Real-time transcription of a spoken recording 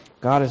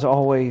God is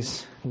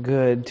always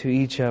good to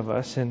each of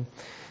us, and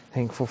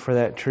thankful for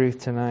that truth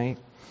tonight.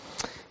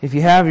 If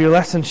you have your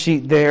lesson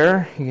sheet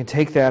there, you can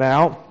take that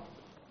out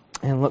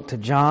and look to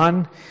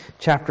John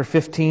chapter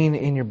 15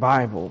 in your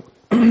Bible.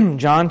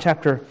 John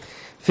chapter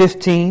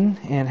 15,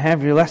 and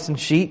have your lesson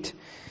sheet.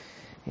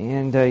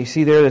 And you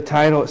see there the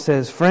title, it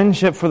says,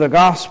 Friendship for the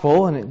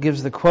Gospel, and it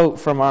gives the quote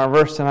from our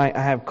verse tonight,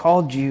 I have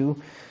called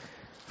you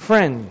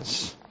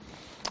friends.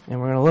 And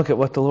we're going to look at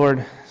what the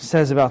Lord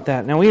says about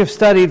that. Now, we have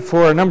studied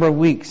for a number of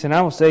weeks, and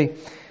I will say it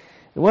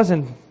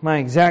wasn't my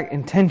exact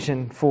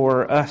intention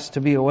for us to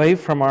be away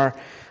from our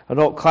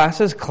adult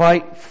classes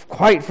quite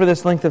for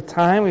this length of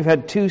time. We've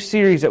had 2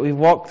 series that we've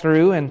walked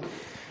through, and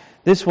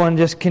this one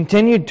just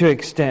continued to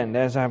extend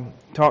as I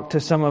talked to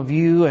some of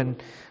you,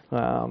 and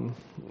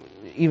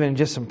even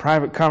just some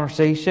private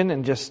conversation,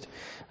 and just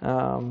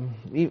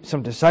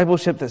some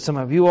discipleship that some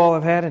of you all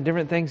have had, and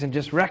different things, and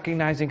just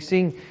recognizing,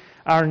 seeing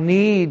our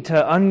need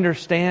to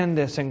understand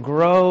this and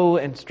grow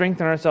and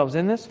strengthen ourselves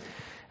in this.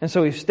 And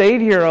so we've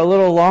stayed here a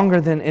little longer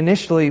than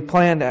initially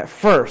planned at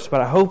first, but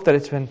I hope that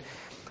it's been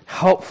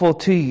helpful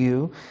to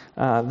you.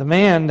 The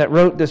man that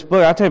wrote this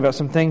book, I'll tell you about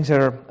some things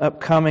that are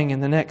upcoming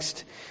in the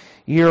next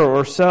year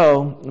or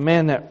so. The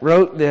man that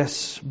wrote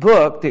this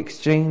book, the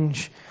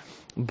Exchange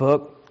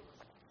book,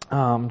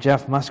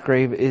 Jeff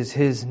Musgrave is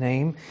his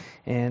name,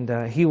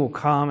 and he will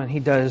come and he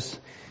does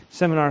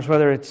seminars,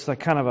 whether it's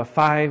like kind of a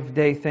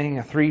 5-day thing,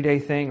 a 3-day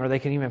thing, or they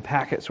can even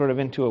pack it sort of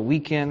into a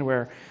weekend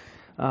where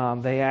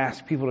they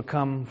ask people to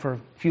come for a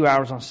few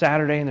hours on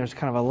Saturday, and there's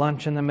kind of a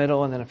lunch in the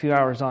middle, and then a few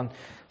hours on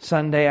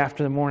Sunday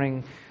after the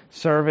morning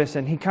service.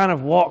 And he kind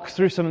of walks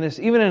through some of this,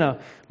 even in a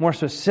more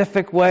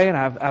specific way, and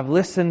I've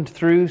listened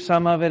through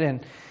some of it,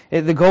 and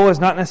the goal is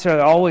not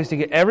necessarily always to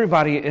get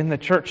everybody in the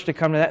church to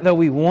come to that, though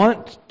we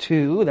want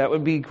to, that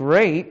would be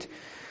great.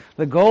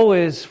 The goal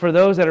is for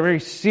those that are very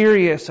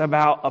serious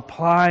about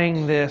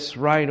applying this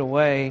right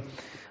away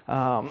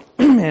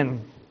and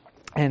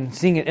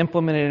seeing it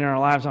implemented in our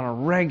lives on a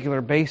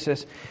regular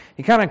basis.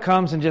 He kind of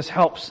comes and just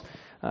helps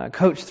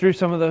coach through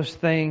some of those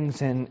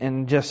things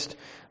and just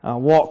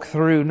walk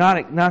through,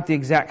 not the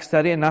exact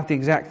study and not the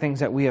exact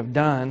things that we have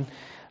done,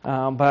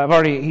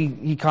 but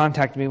he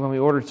contacted me when we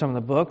ordered some of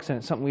the books, and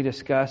it's something we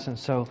discussed, and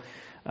so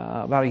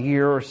about a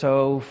year or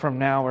so from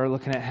now we're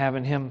looking at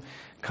having him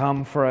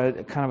come for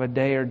a kind of a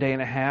day or day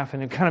and a half,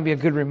 and it'd kind of be a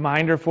good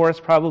reminder for us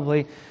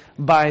probably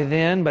by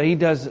then, but he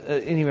does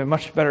an even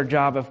much better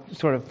job of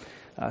sort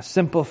of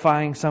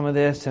simplifying some of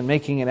this and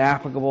making it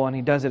applicable, and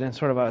he does it in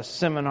sort of a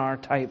seminar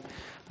type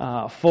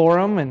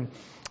forum, and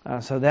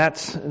so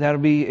that'll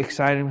be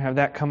exciting. We have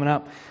that coming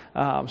up.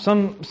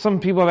 Some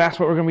people have asked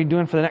what we're going to be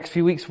doing for the next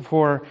few weeks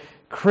before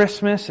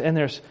Christmas, and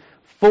there's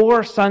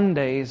 4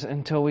 Sundays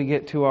until we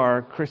get to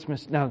our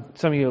Christmas. Now,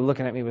 some of you are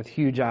looking at me with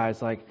huge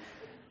eyes like,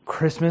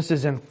 Christmas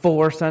is in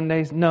 4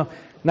 Sundays? No,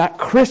 not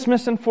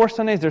Christmas in 4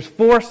 Sundays. There's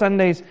 4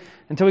 Sundays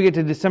until we get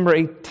to December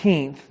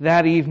 18th.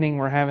 That evening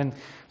we're having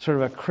sort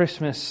of a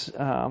Christmas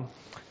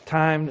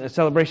time, a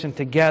celebration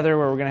together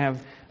where we're going to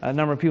have a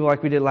number of people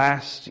like we did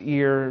last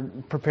year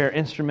prepare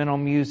instrumental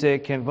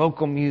music and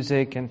vocal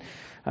music and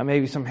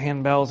maybe some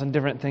handbells and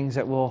different things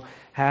that we'll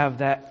have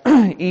that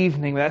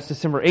evening. That's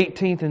December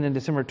 18th, and then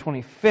December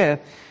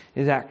 25th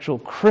is actual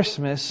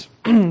Christmas.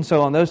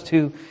 So on those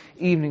 2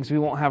 evenings we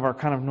won't have our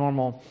kind of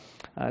normal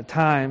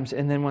times,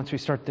 and then once we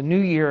start the new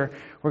year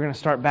we're going to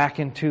start back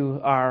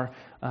into our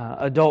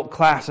adult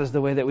classes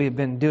the way that we've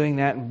been doing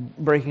that, and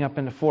breaking up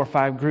into 4 or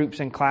 5 groups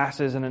and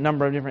classes and a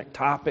number of different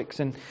topics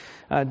and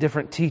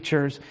different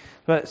teachers.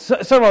 But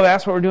several have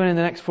asked what we're doing in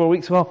the next 4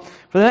 weeks. Well,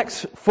 for the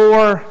next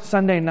 4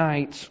 Sunday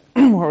nights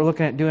what we're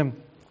looking at doing,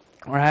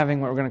 we're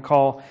having what we're going to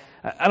call,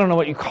 I don't know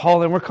what you call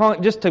them, we're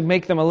calling, just to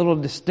make them a little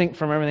distinct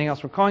from everything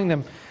else, we're calling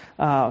them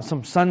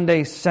some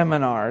Sunday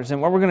seminars.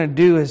 And what we're going to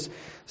do is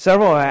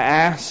several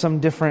ask some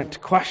different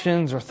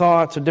questions or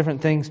thoughts or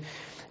different things.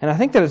 And I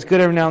think that it's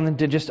good every now and then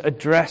to just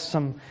address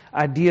some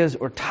ideas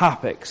or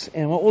topics.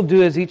 And what we'll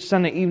do is each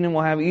Sunday evening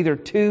we'll have either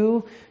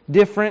 2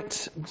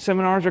 different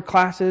seminars or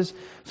classes.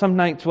 Some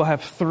nights we'll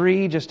have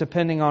 3, just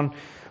depending on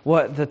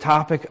what the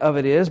topic of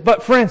it is.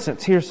 But for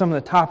instance, here's some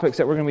of the topics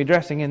that we're going to be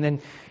addressing, and then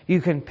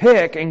you can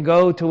pick and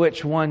go to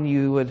which one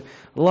you would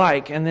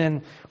like. And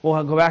then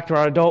we'll go back to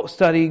our adult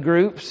study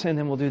groups, and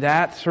then we'll do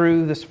that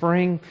through the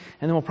spring.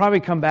 And then we'll probably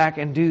come back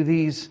and do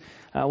these.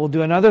 We'll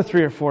do another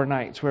 3 or 4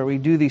 nights where we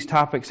do these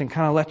topics and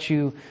kind of let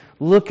you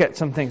look at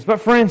some things. But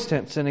for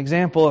instance, an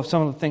example of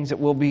some of the things that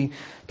we'll be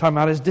talking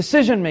about is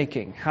decision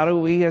making. How do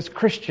we as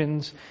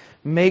Christians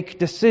make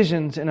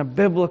decisions in a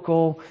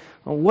biblical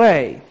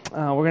way?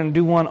 We're going to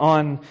do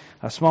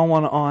a small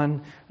one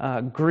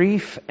on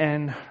grief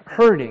and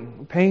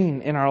hurting,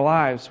 pain in our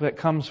lives that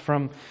comes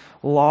from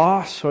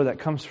loss or that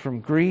comes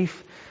from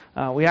grief.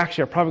 We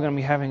actually are probably going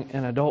to be having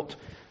an adult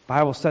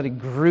Bible study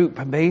group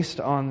based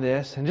on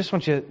this. And just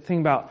want you to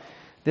think about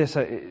this.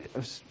 I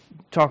was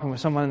talking with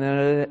someone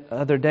the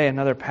other day,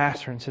 another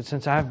pastor, and said,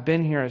 since I've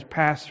been here as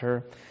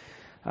pastor,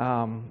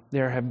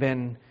 there have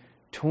been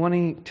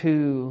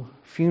 22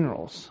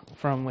 funerals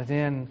from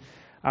within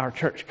our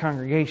church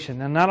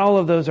congregation. And not all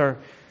of those are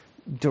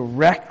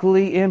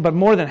directly in, but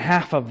more than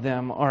half of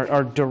them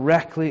are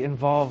directly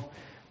involved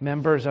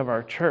members of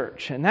our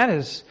church. And that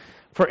is,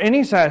 for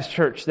any size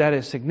church, that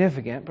is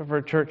significant. But for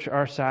a church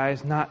our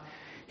size, not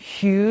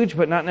huge,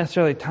 but not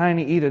necessarily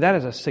tiny either. That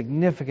is a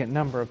significant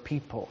number of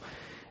people.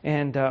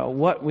 And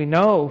what we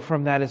know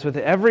from that is with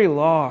every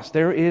loss,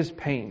 there is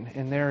pain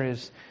and there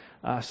is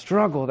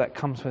struggle that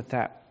comes with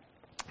that.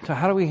 So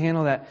how do we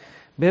handle that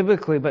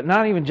biblically, but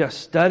not even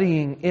just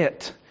studying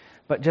it,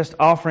 but just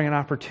offering an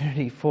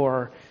opportunity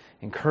for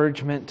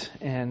encouragement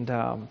and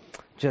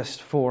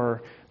just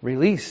for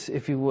release,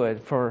 if you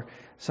would, for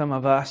some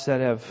of us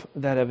that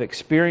have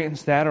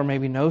experienced that, or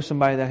maybe know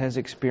somebody that has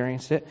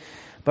experienced it.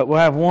 But we'll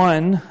have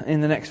one in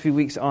the next few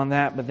weeks on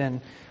that, but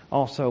then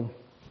also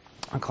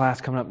a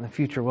class coming up in the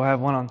future. We'll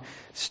have one on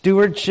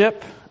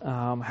stewardship,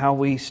 how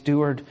we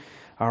steward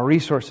our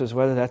resources,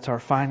 whether that's our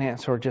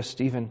finance or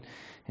just even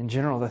in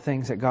general the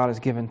things that God has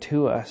given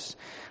to us.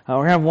 We're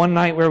going to have one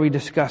night where we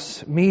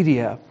discuss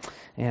media.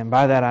 And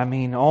by that I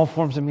mean all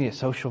forms of media,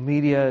 social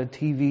media,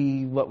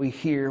 TV, what we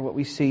hear, what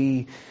we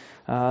see,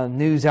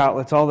 news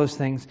outlets, all those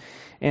things.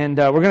 And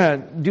we're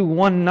going to do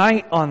one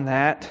night on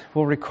that.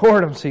 We'll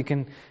record them so you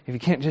can, if you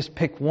can't just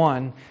pick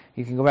one,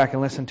 you can go back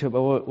and listen to it.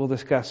 But we'll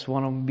discuss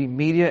one of them be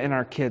media and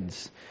our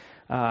kids.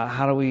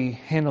 How do we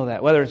handle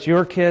that? Whether it's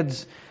your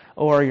kids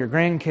or your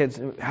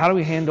grandkids, how do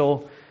we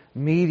handle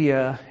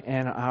media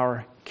and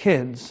our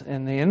kids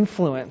and the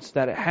influence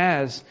that it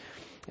has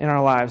in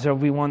our lives? There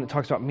will be one that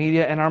talks about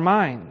media and our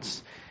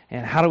minds.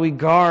 And how do we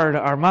guard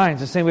our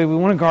minds? The same way we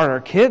want to guard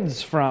our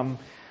kids from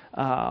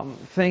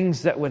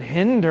things that would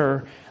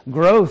hinder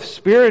growth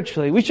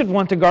spiritually. We should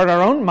want to guard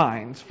our own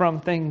minds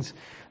from things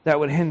that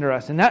would hinder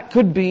us. And that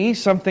could be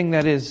something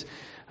that is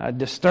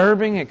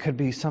disturbing. It could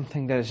be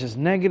something that is just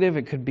negative.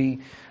 It could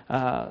be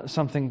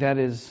something that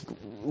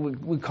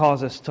would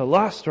cause us to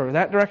lust or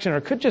that direction. Or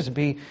it could just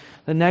be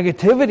the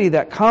negativity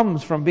that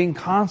comes from being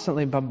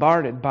constantly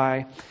bombarded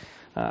by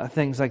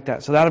things like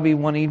that. So that'll be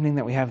one evening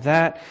that we have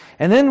that.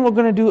 And then we're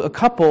going to do a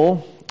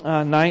couple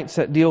nights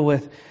that deal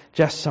with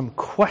just some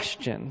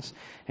questions.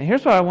 And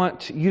here's what I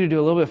want you to do,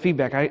 a little bit of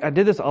feedback. I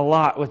did this a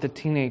lot with the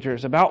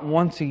teenagers. About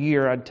once a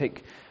year, I'd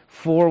take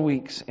 4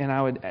 weeks, and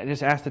I would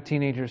just ask the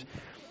teenagers,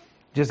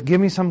 just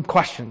give me some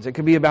questions. It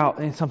could be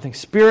about something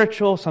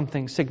spiritual,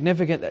 something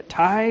significant that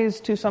ties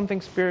to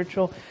something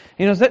spiritual.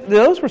 You know,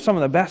 those were some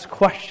of the best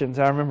questions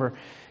I remember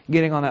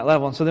getting on that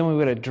level. And so then we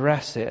would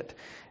address it.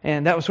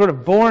 And that was sort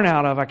of born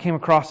out of, I came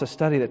across a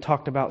study that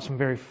talked about some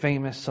very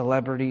famous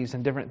celebrities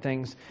and different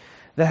things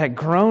that had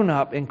grown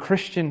up in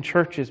Christian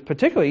churches,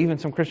 particularly even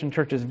some Christian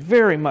churches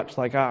very much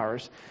like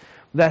ours,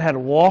 that had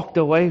walked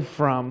away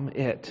from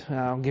it.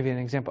 I'll give you an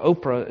example.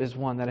 Oprah is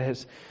one that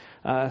has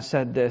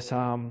said this.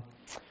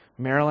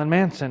 Marilyn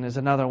Manson is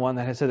another one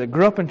that has said that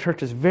grew up in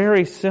churches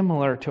very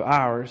similar to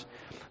ours,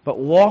 but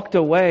walked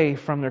away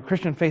from their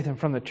Christian faith and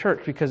from the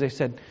church because they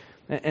said,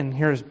 and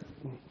here's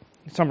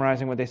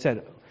summarizing what they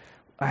said,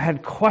 I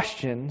had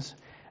questions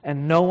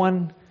and no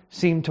one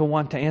seemed to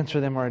want to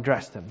answer them or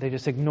address them. They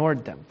just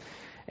ignored them.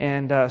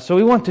 And so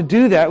we want to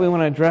do that. We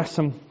want to address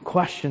some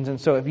questions. And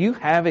so if you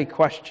have a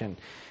question,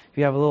 if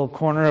you have a little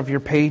corner of your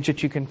page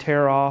that you can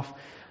tear off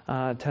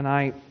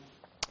tonight,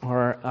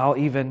 or I'll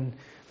even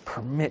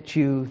permit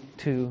you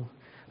to,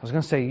 I was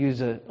going to say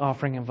use an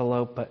offering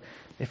envelope, but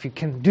if you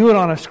can do it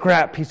on a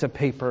scrap piece of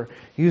paper,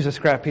 use a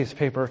scrap piece of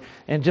paper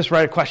and just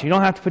write a question. You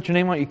don't have to put your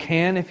name on it. You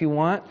can if you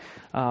want.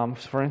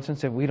 For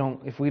instance, if we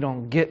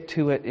don't get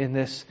to it in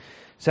this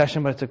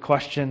session, but it's a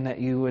question that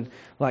you would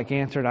like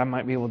answered, I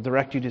might be able to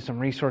direct you to some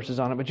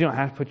resources on it, but you don't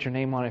have to put your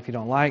name on it if you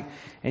don't like.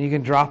 And you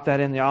can drop that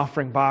in the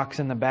offering box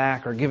in the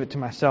back or give it to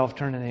myself,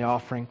 turn in the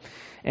offering.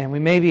 And we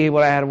may be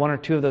able to add one or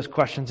two of those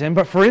questions in.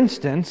 But for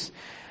instance,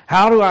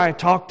 how do I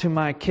talk to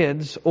my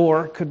kids,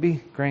 or it could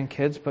be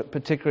grandkids, but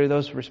particularly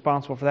those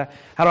responsible for that,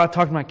 how do I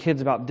talk to my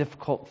kids about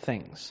difficult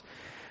things?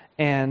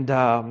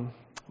 And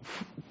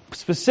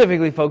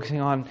specifically focusing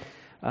on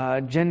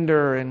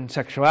gender and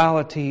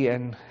sexuality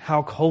and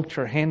how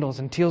culture handles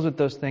and deals with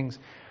those things,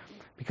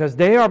 because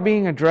they are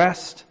being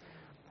addressed.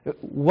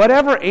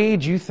 Whatever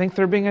age you think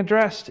they're being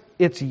addressed,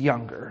 it's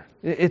younger.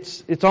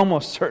 It's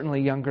almost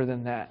certainly younger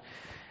than that.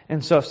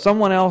 And so if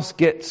someone else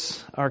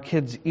gets our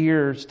kids'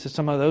 ears to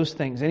some of those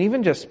things, and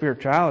even just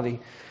spirituality,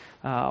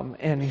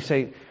 and you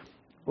say,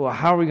 well,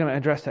 how are we going to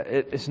address that?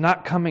 It's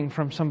not coming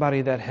from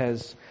somebody that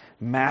has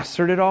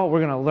mastered it all. We're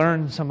going to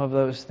learn some of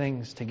those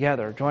things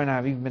together. Joy and I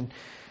have even been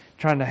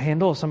trying to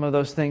handle some of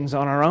those things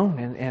on our own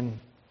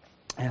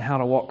and how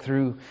to walk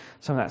through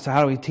some of that. So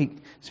how do we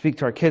speak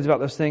to our kids about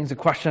those things? A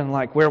question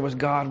like, where was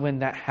God when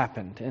that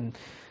happened?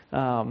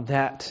 And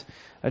that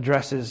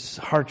addresses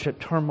hardship,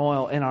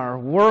 turmoil in our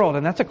world.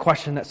 And that's a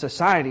question that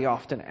society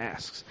often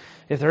asks.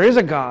 If there is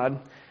a God,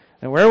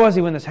 then where was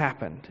He when this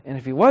happened? And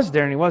if He was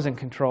there and He was in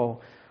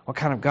control, what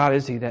kind of God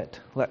is He that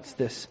lets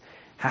this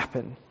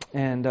happen?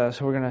 And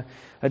so we're going to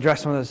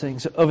address some of those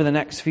things. Over the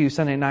next few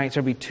Sunday nights,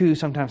 there'll be 2,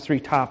 sometimes 3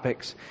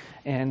 topics.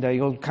 And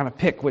you'll kind of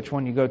pick which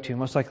one you go to,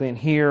 most likely in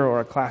here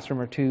or a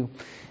classroom or 2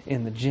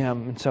 in the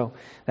gym. And so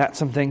that's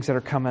some things that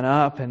are coming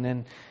up. And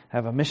then I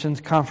have a missions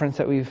conference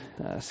that we've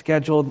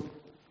scheduled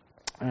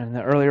in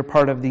the earlier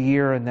part of the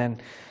year. And then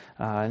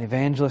an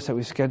evangelist that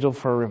we scheduled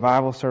for a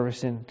revival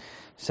service in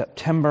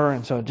September.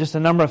 And so just a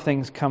number of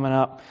things coming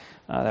up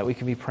that we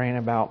can be praying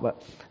about. But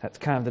that's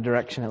kind of the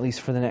direction, at least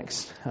for the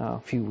next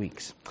few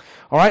weeks.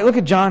 All right, look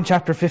at John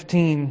chapter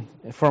 15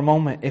 for a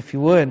moment, if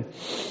you would.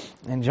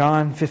 In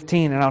John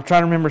 15, and I'll try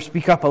to remember to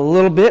speak up a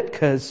little bit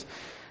because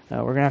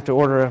we're going to have to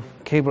order a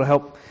cable to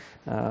help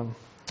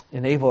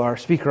enable our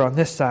speaker on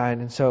this side.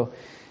 And so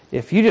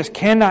if you just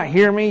cannot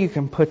hear me, you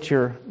can put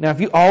your... Now,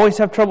 if you always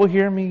have trouble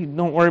hearing me,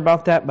 don't worry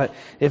about that. But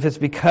if it's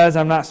because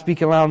I'm not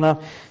speaking loud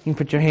enough, you can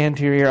put your hand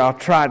to your ear. I'll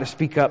try to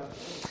speak up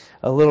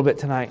a little bit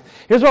tonight.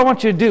 Here's what I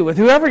want you to do. With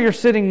whoever you're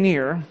sitting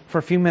near for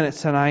a few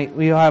minutes tonight,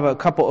 we'll have a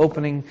couple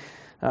opening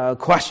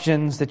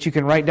questions that you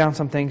can write down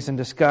some things and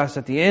discuss.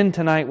 At the end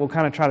tonight, we'll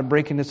kind of try to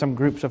break into some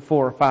groups of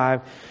 4 or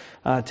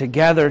 5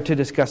 together to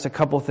discuss a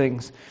couple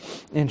things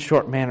in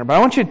short manner. But I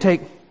want you to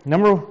take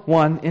number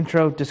 1,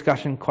 intro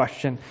discussion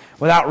question,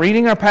 without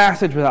reading our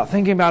passage, without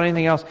thinking about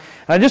anything else.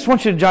 And I just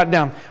want you to jot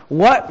down,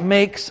 what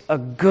makes a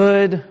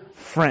good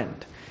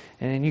friend?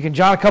 And you can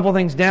jot a couple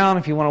things down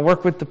if you want to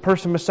work with the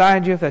person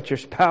beside you, if that's your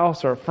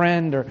spouse or a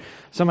friend or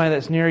somebody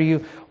that's near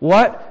you.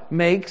 What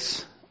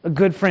makes a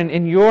good friend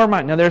in your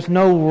mind? Now, there's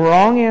no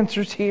wrong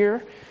answers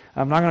here.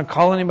 I'm not going to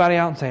call anybody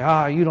out and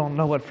say, you don't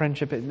know what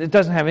friendship is. It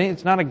doesn't have any,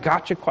 it's not a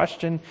gotcha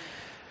question.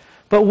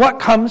 But what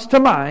comes to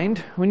mind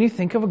when you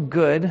think of a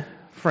good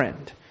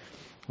friend?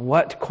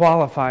 What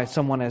qualifies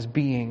someone as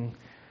being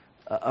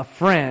a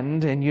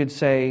friend? And you'd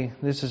say,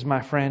 this is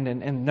my friend,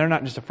 and they're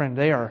not just a friend,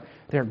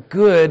 they're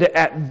good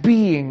at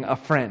being a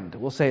friend.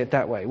 We'll say it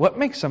that way. What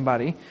makes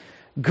somebody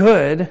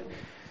good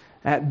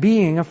at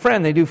being a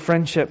friend? They do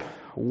friendship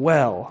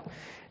well.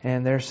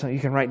 And you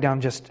can write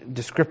down just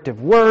descriptive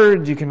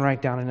words. You can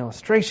write down an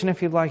illustration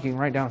if you'd like. You can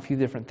write down a few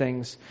different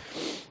things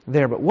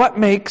there. But what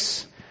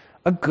makes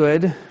a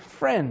good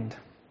friend?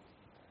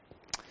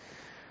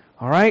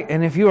 All right.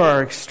 And if you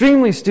are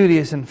extremely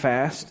studious and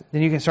fast,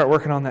 then you can start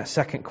working on that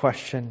second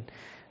question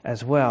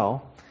as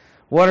well.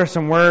 What are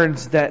some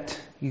words that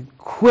you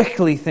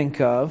quickly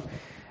think of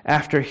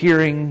after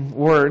hearing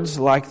words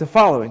like the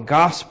following?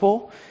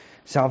 Gospel,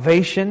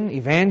 salvation,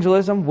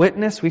 evangelism,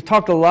 witness. We've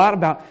talked a lot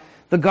about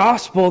the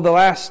gospel the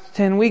last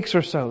 10 weeks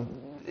or so.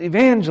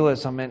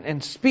 Evangelism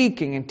and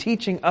speaking and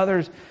teaching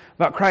others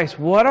about Christ.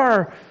 What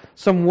are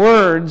some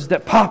words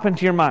that pop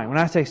into your mind? When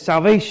I say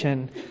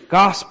salvation,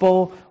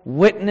 gospel,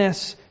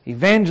 witness,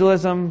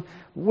 evangelism,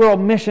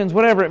 world missions,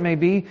 whatever it may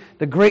be,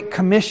 the Great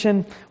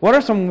Commission. What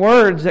are some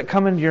words that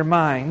come into your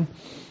mind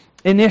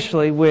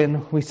initially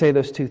when we say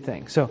those two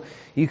things? So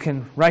you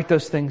can write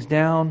those things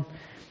down.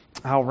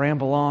 I'll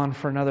ramble on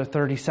for another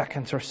 30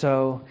 seconds or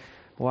so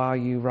while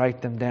you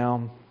write them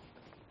down.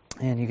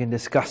 And you can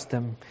discuss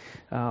them.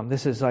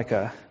 This is like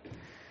a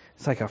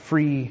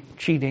free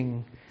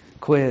cheating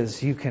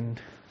quiz you can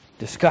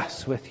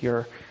discuss with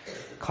your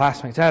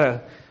classmates. I had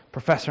a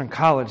professor in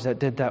college that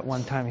did that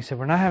one time. He said,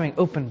 we're not having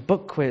open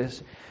book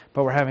quiz,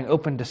 but we're having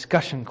open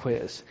discussion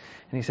quiz.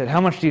 And he said, how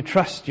much do you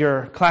trust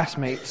your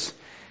classmates?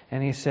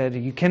 And he said,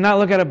 you cannot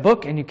look at a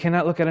book and you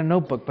cannot look at a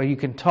notebook, but you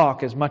can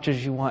talk as much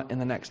as you want in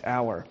the next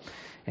hour.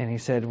 And he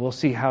said, we'll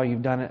see how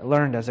you've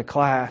learned as a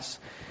class.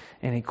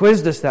 And he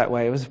quizzed us that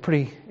way. It was a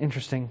pretty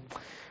interesting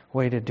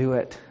way to do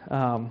it.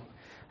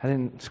 I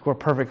didn't score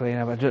perfectly,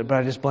 but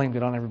I just blamed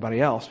it on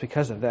everybody else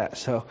because of that.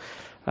 So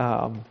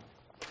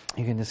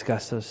you can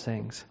discuss those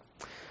things.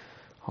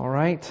 All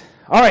right.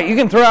 You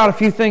can throw out a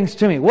few things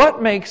to me.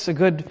 What makes a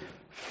good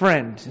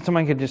friend?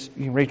 Somebody could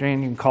you can raise your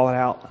hand, you can call it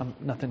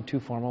out. Nothing too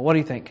formal. What do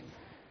you think?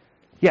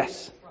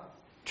 Yes.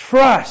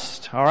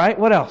 Trust. All right.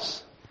 What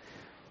else?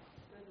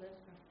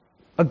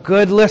 A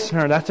good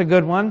listener. That's a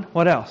good one.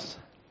 What else?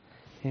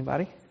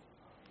 Anybody?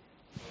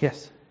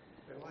 Yes.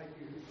 They like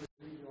you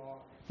for who you are.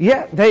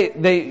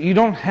 Yeah, you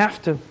don't have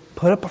to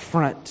put up a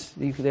front.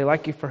 They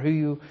like you for who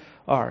you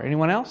are.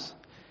 Anyone else?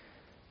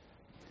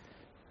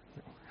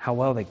 How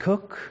well they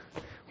cook,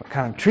 what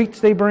kind of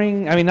treats they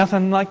bring. I mean,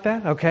 nothing like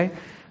that. Okay.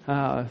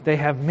 If they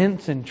have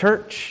mints in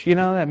church,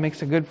 that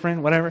makes a good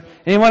friend. Whatever.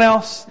 Anyone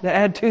else to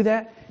add to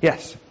that?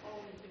 Yes.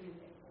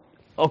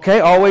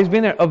 Okay, always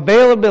being there.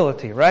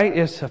 Availability, right?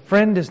 A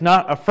friend is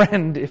not a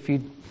friend if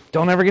you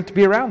don't ever get to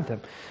be around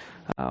them.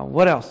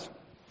 What else?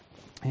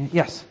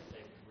 Yes? They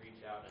reach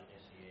out and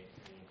initiate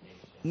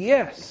communication.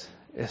 Yes.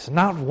 It's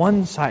not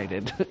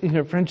one-sided.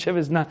 Your friendship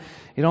is not,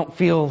 you don't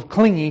feel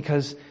clingy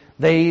because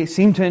they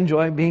seem to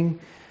enjoy being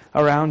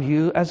around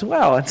you as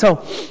well. And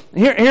so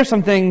here's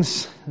some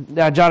things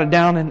that I jotted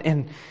down,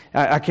 and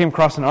I came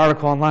across an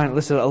article online. It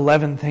listed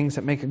 11 things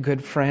that make a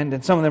good friend,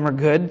 and some of them are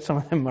good. Some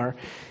of them are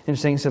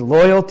interesting. It said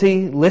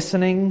loyalty,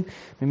 listening.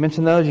 We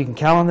mentioned those. You can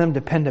count on them.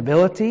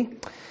 Dependability.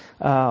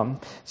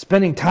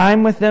 Spending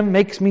time with them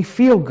makes me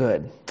feel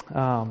good.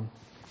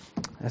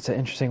 That's an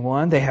interesting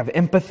one. They have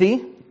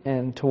empathy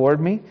and toward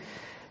me.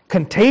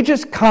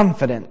 Contagious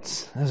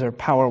confidence. Those are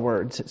power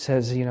words. It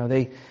says,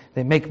 they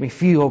make me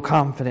feel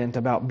confident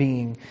about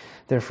being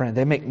their friend.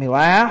 They make me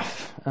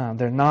laugh.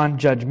 They're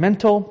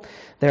non-judgmental.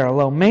 They're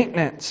low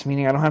maintenance,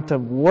 meaning I don't have to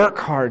work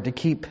hard to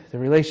keep the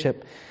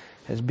relationship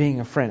as being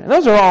a friend. And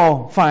those are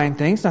all fine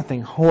things.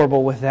 Nothing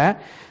horrible with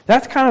that.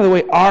 That's kind of the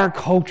way our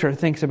culture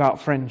thinks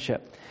about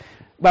friendship.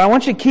 But I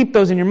want you to keep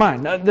those in your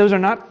mind. Those are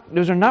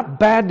not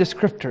bad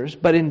descriptors.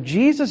 But in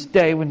Jesus'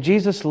 day, when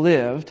Jesus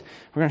lived,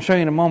 we're going to show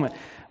you in a moment,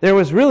 it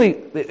was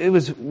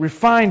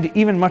refined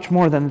even much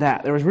more than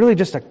that. There was really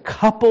just a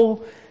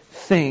couple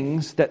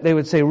things that they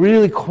would say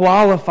really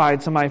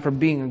qualified somebody for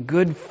being a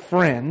good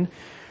friend.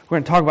 We're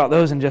going to talk about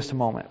those in just a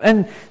moment.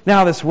 And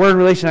now this word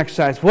relation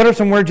exercise. What are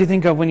some words you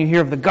think of when you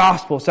hear of the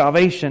gospel,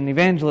 salvation,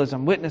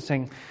 evangelism,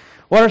 witnessing?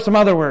 What are some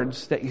other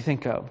words that you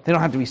think of? They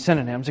don't have to be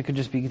synonyms. It could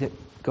just be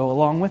that go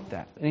along with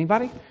that.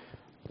 Anybody?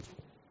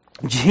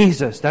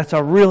 Jesus. That's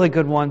a really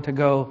good one to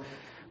go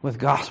with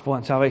gospel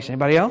and salvation.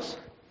 Anybody else?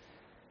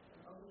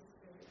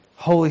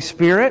 Holy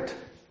Spirit.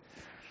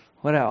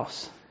 What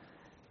else?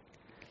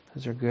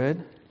 Those are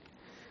good.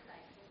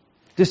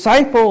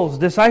 Disciples,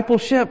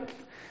 discipleship,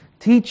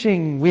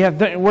 teaching. We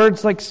have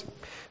words like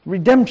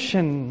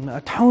redemption,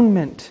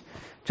 atonement,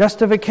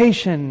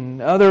 justification,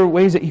 other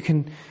ways that you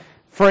can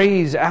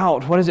phrase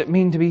out what does it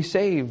mean to be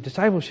saved.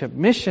 Discipleship,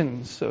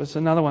 missions. So it's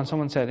another one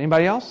someone said.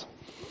 Anybody else?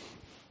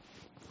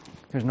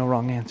 There's no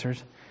wrong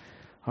answers.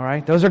 All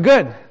right, those are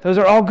good. Those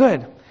are all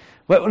good.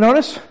 But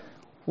notice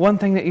one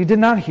thing that you did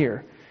not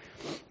hear.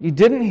 You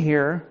didn't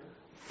hear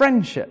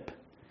friendship.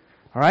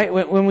 All right,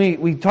 when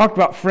we talked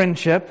about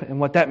friendship and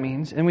what that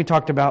means, and we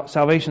talked about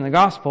salvation and the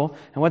gospel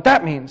and what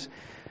that means,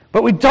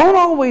 but we don't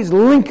always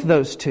link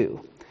those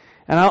two.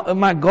 And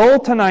my goal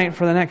tonight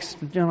for the next,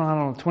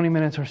 20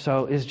 minutes or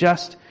so is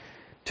just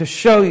to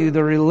show you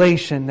the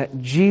relation that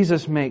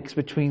Jesus makes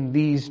between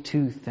these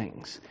two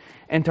things.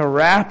 And to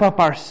wrap up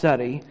our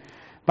study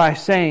by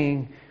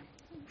saying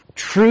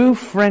true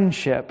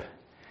friendship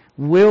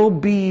will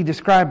be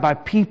described by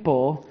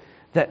people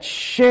that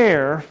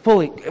share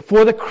fully,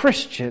 for the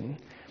Christian,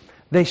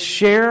 they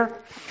share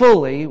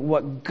fully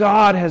what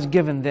God has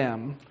given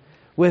them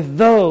with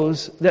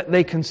those that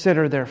they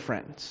consider their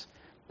friends.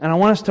 And I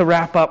want us to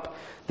wrap up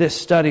this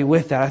study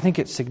with that. I think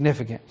it's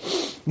significant.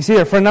 You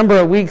see, for a number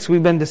of weeks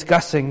we've been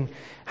discussing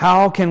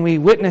how can we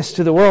witness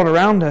to the world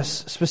around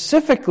us,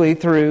 specifically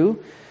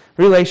through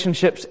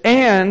relationships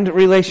and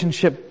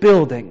relationship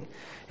building.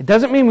 It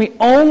doesn't mean we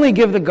only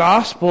give the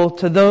gospel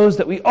to those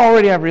that we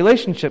already have a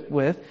relationship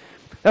with.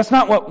 That's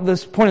not what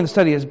this point of the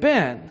study has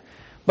been.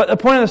 But the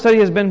point of the study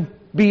has been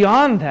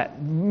beyond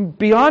that.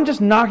 Beyond just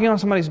knocking on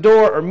somebody's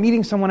door or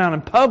meeting someone out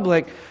in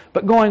public,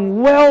 but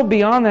going well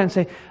beyond that and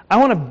say, I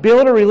want to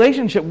build a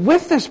relationship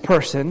with this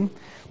person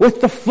with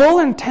the full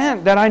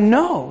intent that I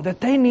know that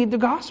they need the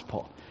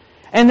gospel.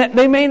 And that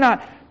they may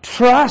not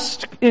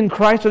trust in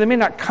Christ, or they may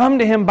not come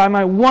to Him by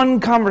my one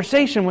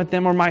conversation with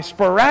them or my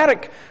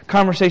sporadic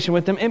conversation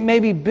with them. It may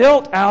be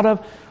built out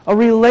of a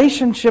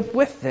relationship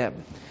with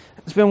them.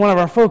 It's been one of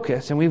our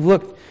focus, and we've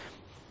looked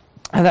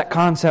at that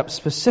concept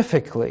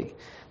specifically,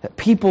 that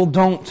people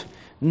don't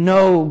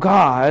know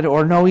God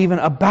or know even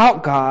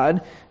about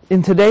God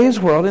in today's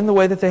world in the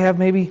way that they have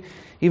maybe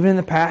even in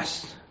the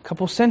past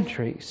couple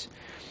centuries.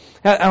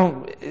 I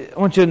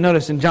want you to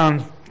notice in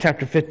John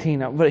chapter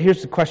 15, but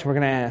here's the question we're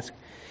going to ask.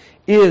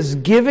 Is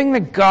giving the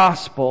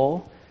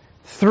gospel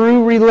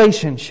through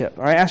relationship,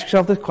 all right, ask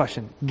yourself this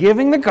question.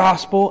 Giving the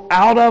gospel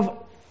out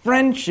of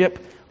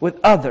friendship with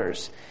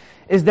others,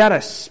 is that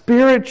a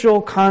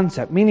spiritual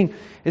concept? Meaning,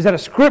 is that a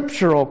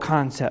scriptural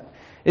concept?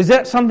 Is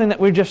that something that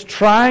we're just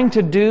trying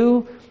to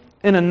do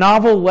in a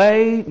novel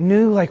way,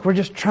 new, like we're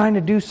just trying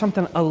to do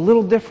something a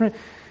little different?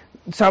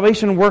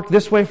 Salvation worked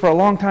this way for a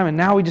long time and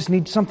now we just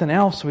need something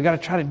else, so we got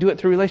to try to do it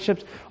through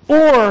relationships?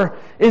 Or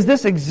is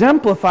this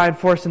exemplified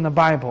for us in the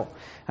Bible?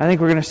 I think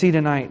we're going to see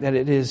tonight that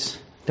it is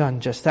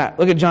done just that.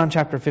 Look at John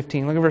chapter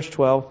 15. Look at verse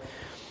 12.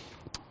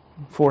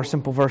 4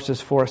 simple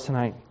verses for us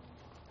tonight.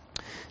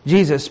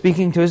 Jesus,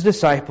 speaking to His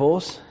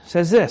disciples,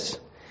 says this.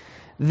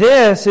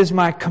 This is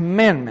my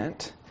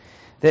commandment,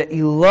 that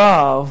you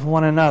love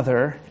one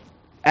another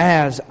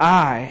as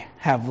I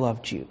have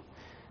loved you.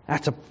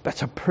 That's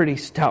a pretty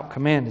stout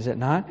command, is it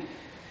not?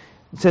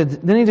 So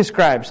then He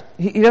describes.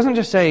 He doesn't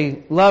just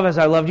say, love as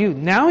I loved you.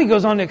 Now He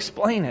goes on to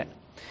explain it.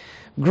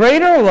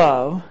 Greater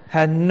love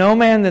had no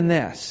man than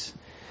this,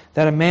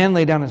 that a man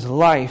lay down his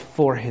life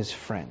for his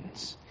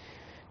friends.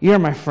 You are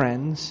my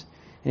friends,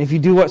 and if you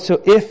do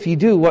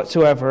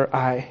whatsoever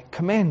I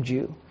command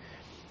you.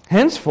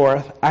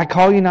 Henceforth I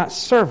call you not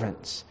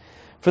servants,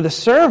 for the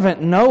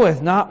servant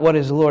knoweth not what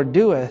his Lord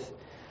doeth,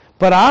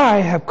 but I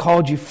have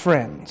called you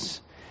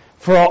friends.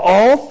 For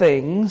all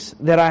things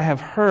that I have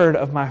heard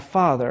of my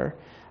Father,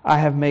 I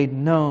have made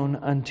known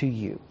unto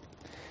you.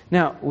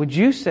 Now, would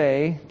you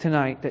say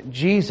tonight that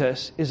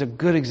Jesus is a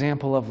good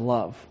example of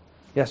love?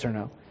 Yes or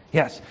no?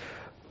 Yes.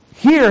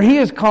 Here, he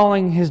is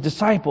calling his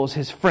disciples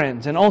his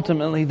friends, and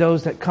ultimately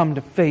those that come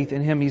to faith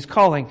in him,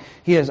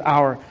 he is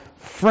our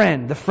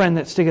friend, the friend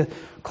that sticketh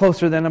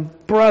closer than a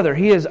brother.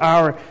 He is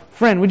our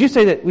friend. Would you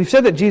say that, we've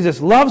said that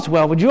Jesus loves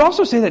well, would you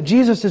also say that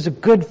Jesus is a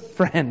good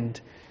friend?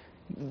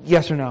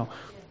 Yes or no?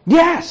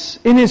 Yes,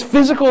 in his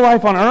physical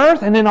life on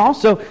earth, and then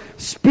also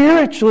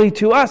spiritually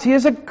to us. He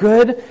is a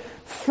good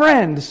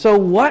friend. So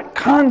what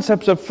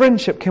concepts of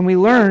friendship can we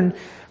learn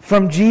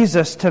from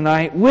Jesus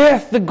tonight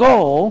with the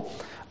goal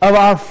of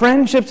our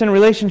friendships and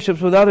relationships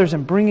with others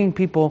and bringing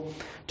people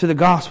to the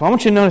gospel? I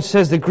want you to notice it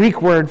says the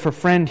Greek word for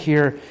friend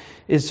here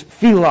is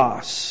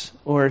philos,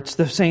 or it's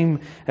the same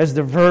as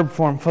the verb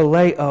form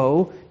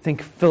phileo. I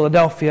think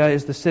Philadelphia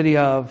is the city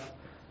of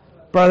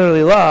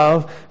brotherly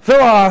love.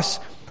 Philos,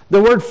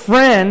 the word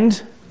friend,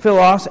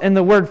 philos, and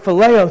the word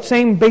phileo,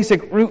 same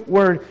basic root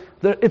word.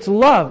 It's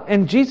love.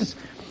 And Jesus,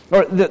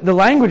 or the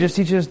languages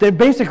teach us, they're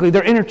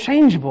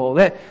interchangeable.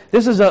 That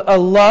this is a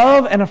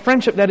love and a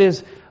friendship that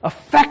is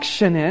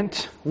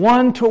affectionate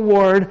one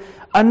toward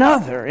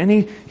another. And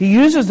he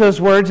uses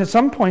those words at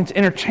some points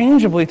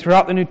interchangeably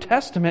throughout the New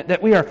Testament,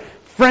 that we are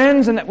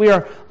friends and that we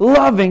are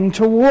loving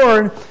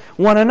toward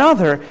one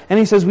another. And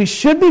he says we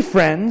should be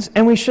friends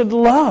and we should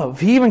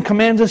love. He even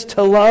commands us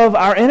to love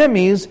our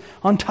enemies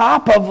on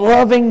top of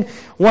loving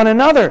one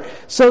another.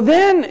 So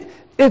then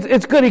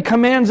it's good. He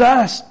commands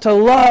us to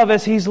love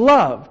as he's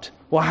loved.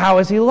 Well, how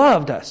has he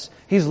loved us?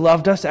 He's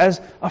loved us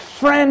as a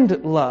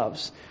friend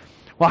loves.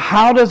 Well,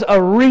 how does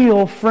a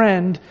real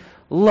friend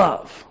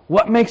love?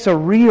 What makes a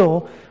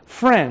real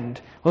friend?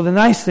 Well, the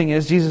nice thing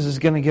is Jesus is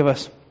going to give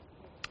us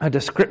a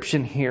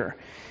description here,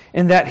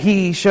 in that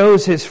he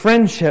shows his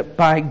friendship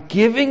by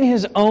giving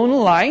his own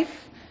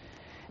life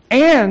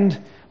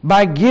and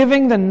by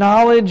giving the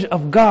knowledge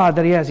of God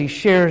that he has. He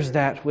shares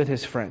that with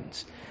his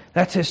friends.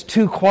 That's his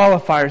two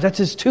qualifiers. That's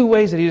his two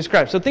ways that he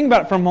describes. So think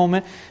about it for a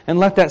moment and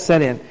let that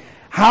set in.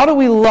 How do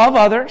we love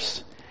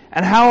others?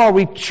 And how are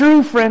we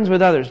true friends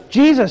with others?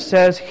 Jesus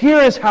says,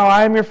 here is how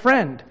I am your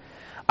friend.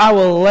 I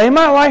will lay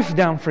my life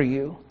down for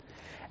you,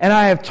 and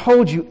I have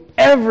told you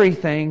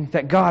everything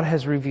that God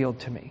has revealed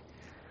to me.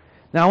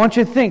 Now I want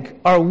you to think,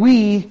 are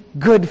we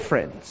good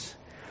friends?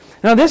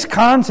 Now this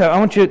concept, I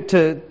want you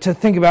to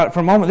think about it for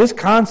a moment. This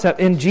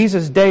concept in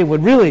Jesus' day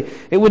would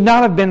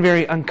not have been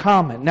very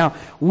uncommon. Now,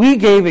 we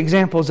gave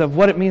examples of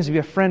what it means to be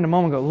a friend a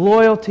moment ago.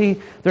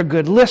 Loyalty, they're a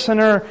good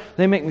listener,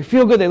 they make me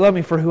feel good, they love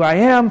me for who I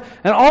am,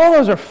 and all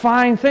those are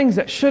fine things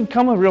that should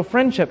come with real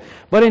friendship.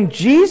 But in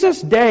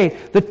Jesus' day,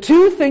 the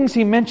two things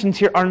he mentions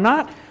here are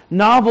not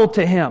novel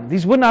to him.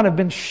 These would not have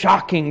been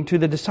shocking to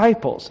the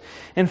disciples.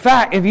 In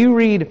fact, if you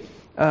read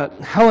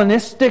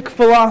Hellenistic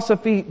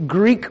philosophy,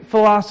 Greek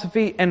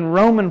philosophy, and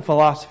Roman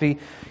philosophy,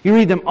 you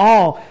read them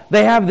all,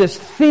 they have this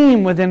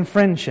theme within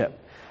friendship.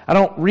 I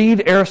don't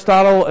read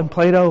Aristotle and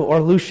Plato or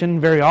Lucian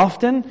very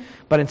often,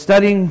 but in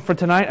studying for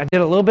tonight, I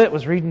did a little bit,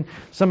 was reading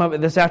some of it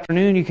this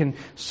afternoon. You can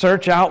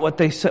search out what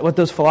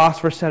those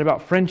philosophers said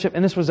about friendship,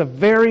 and this was a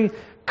very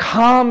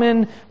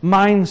common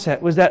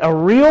mindset, was that a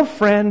real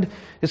friend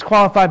is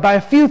qualified by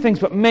a few things,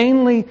 but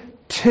mainly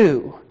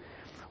two.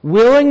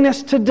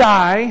 Willingness to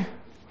die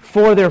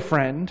for their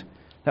friend,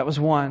 that was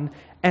one,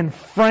 and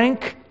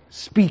frank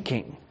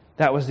speaking,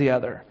 that was the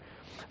other.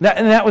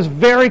 That was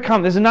very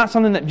common. This is not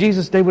something that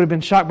Jesus' day would have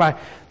been shocked by.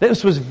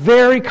 This was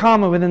very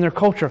common within their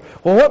culture.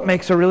 Well, what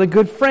makes a really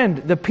good friend?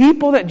 The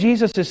people that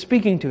Jesus is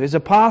speaking to, his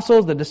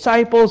apostles, the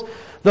disciples,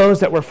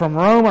 those that were from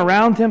Rome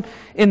around him,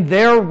 in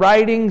their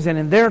writings and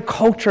in their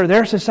culture,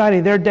 their society,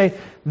 their day,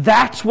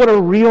 that's what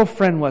a real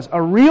friend was.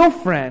 A real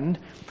friend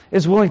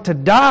is willing to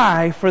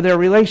die for their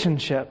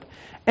relationship.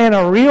 And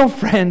a real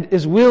friend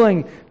is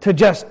willing to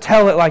just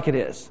tell it like it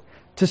is,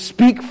 to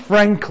speak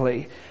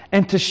frankly,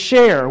 and to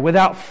share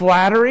without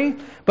flattery,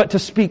 but to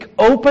speak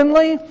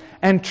openly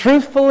and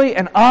truthfully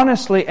and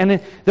honestly. And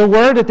the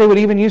word that they would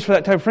even use for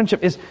that type of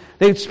friendship is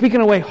they would speak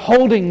in a way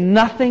holding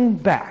nothing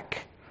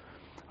back.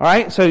 All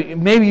right? So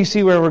maybe you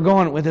see where we're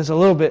going with this a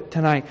little bit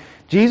tonight.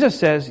 Jesus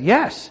says,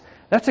 yes,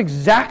 that's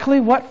exactly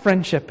what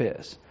friendship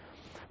is.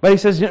 But he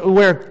says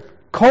where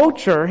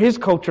his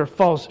culture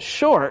falls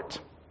short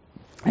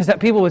is that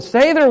people would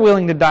say they're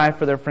willing to die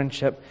for their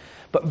friendship,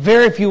 but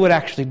very few would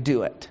actually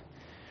do it.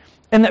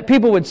 And that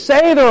people would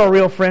say they're a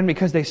real friend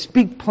because they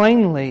speak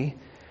plainly,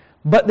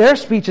 but their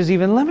speech is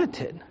even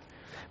limited.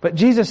 But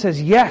Jesus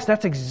says, yes,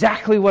 that's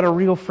exactly what a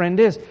real friend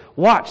is.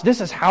 Watch, this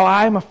is how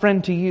I'm a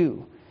friend to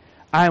you.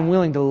 I am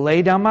willing to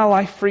lay down my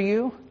life for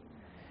you,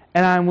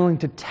 and I am willing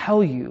to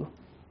tell you,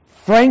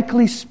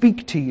 frankly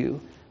speak to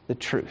you the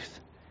truth.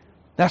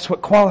 That's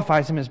what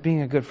qualifies him as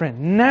being a good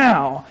friend.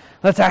 Now,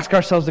 let's ask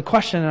ourselves the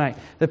question tonight.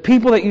 The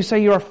people that you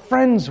say you are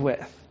friends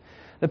with,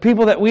 the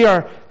people that we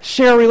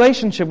share a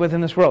relationship with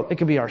in this world, it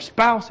could be our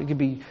spouse, it could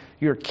be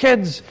your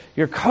kids,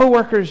 your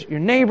coworkers, your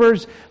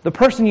neighbors, the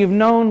person you've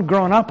known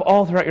growing up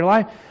all throughout your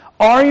life.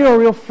 Are you a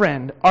real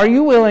friend? Are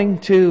you willing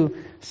to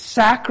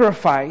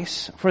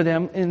sacrifice for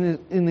them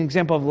in the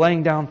example of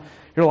laying down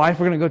your life?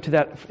 We're going to go to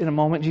that in a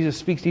moment. Jesus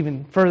speaks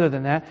even further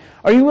than that.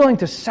 Are you willing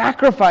to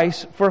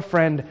sacrifice for a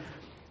friend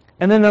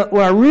And then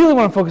what I really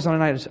want to focus on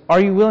tonight is, are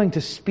you willing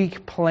to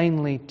speak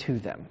plainly to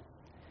them?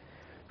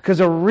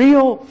 Because a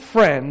real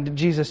friend,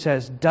 Jesus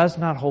says, does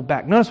not hold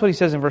back. Notice what he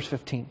says in verse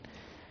 15.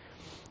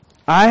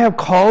 I have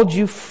called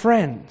you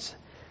friends.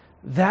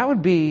 That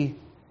would be,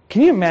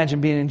 can you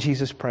imagine being in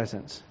Jesus'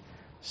 presence?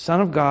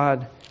 Son of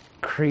God,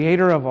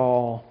 creator of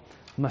all,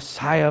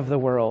 Messiah of the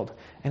world.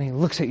 And he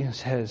looks at you and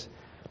says,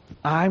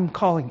 I'm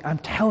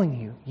telling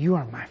you, you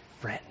are my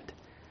friend.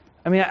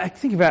 I mean,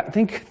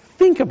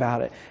 think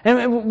about it.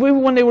 And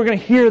one day we're going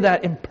to hear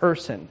that in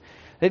person.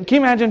 Can you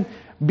imagine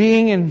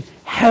being in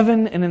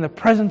heaven and in the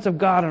presence of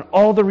God and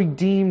all the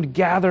redeemed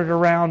gathered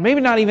around?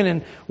 Maybe not even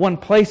in one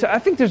place. I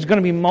think there's going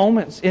to be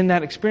moments in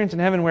that experience in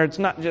heaven where it's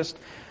not just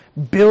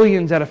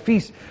billions at a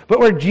feast, but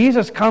where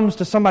Jesus comes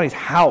to somebody's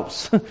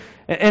house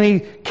and He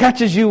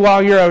catches you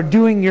while you're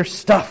doing your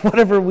stuff,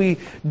 whatever we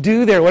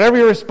do there, whatever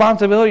your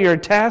responsibility or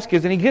task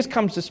is, and He just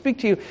comes to speak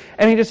to you,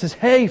 and He just says,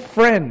 hey,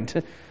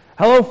 friend.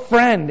 Hello,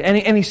 friend.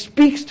 And he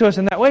speaks to us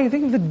in that way. You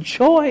think of the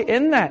joy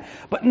in that.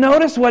 But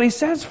notice what He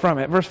says from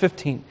it. Verse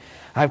 15.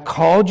 I've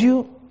called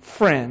you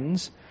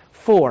friends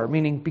for,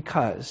 meaning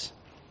because,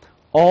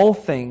 all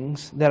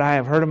things that I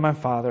have heard of my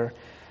Father,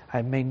 I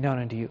have made known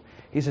unto you.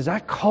 He says, I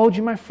called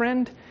you my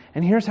friend,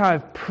 and here's how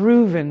I've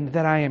proven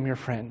that I am your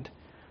friend.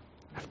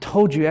 I've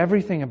told you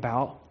everything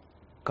about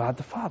God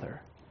the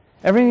Father.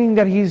 Everything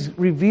that He's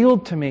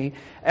revealed to me,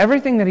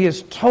 everything that He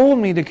has told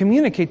me to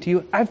communicate to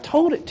you, I've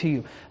told it to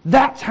you.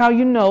 That's how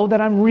you know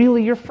that I'm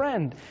really your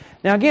friend.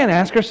 Now again,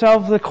 ask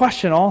yourself the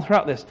question all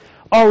throughout this.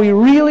 Are we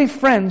really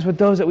friends with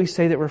those that we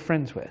say that we're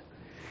friends with?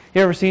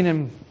 You ever seen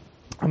in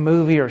a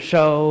movie or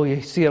show,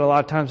 you see it a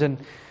lot of times in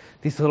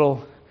these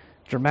little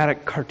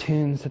dramatic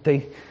cartoons that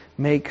they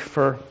make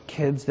for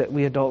kids that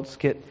we adults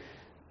get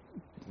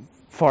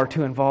far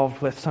too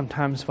involved with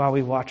sometimes while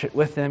we watch it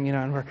with them,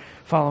 and we're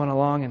following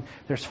along, and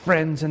there's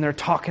friends and they're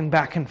talking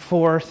back and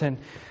forth, and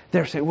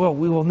they're saying, well,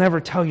 we will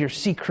never tell your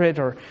secret,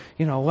 or,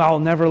 well, I'll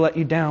never let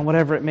you down,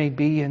 whatever it may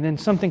be. And then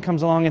something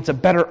comes along, it's a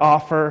better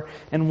offer,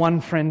 and one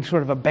friend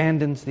sort of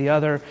abandons the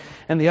other,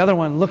 and the other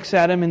one looks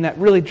at him in that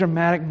really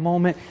dramatic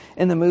moment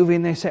in the movie,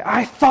 and they say,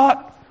 I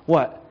thought,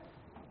 what?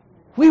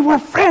 We were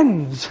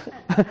friends.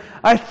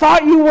 I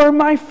thought you were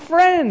my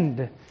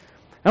friend.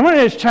 I'm going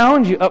to just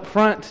challenge you up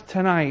front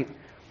tonight.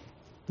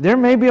 There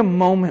may be a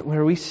moment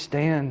where we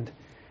stand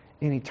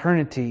in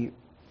eternity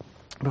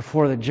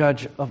before the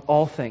judge of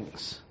all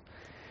things,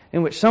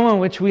 in which someone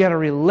which we had a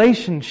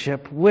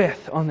relationship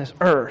with on this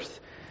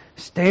earth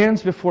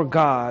stands before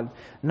God,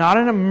 not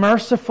in a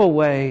merciful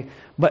way,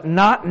 but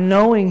not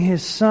knowing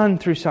His Son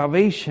through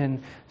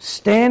salvation,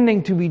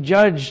 standing to be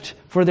judged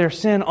for their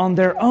sin on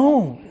their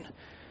own,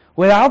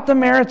 without the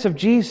merits of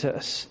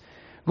Jesus,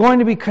 going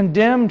to be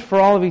condemned for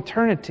all of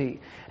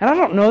eternity. And I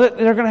don't know that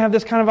they're going to have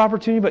this kind of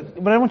opportunity,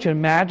 but I want you to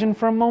imagine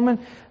for a moment,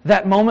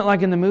 that moment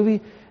like in the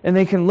movie, and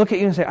they can look at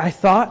you and say, I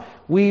thought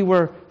we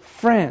were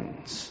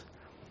friends.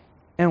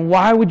 And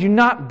why would you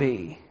not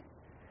be?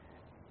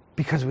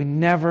 Because we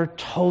never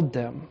told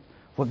them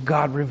what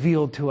God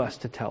revealed to us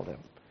to tell them.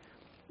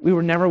 We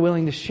were never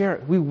willing to share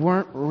it. We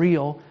weren't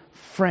real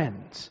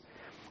friends.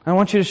 I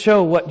want you to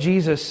show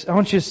I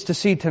want you to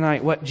see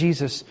tonight what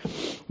Jesus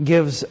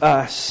gives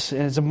us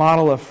as a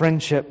model of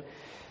friendship.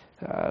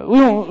 We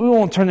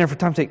won't turn there for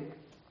time's sake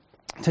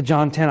to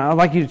John 10. I'd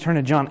like you to turn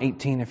to John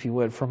 18 if you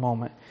would for a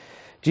moment.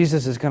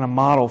 Jesus is going to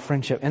model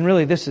friendship. And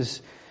really this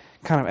is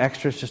kind of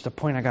extra. It's just a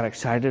point I got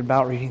excited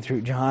about reading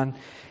through John.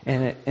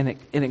 And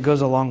it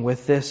goes along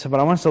with this. But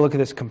I want us to look at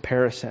this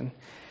comparison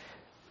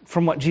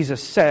from what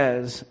Jesus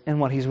says and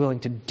what He's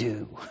willing to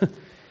do.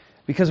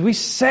 Because we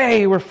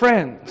say we're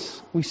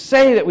friends. We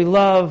say that we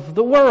love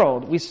the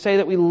world. We say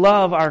that we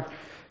love our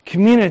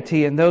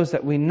community and those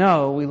that we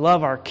know. We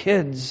love our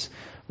kids.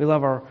 We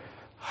love our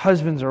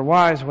husbands or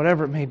wives,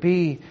 whatever it may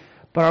be.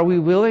 But are we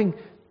willing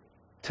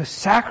to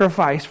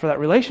sacrifice for that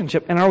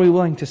relationship? And are we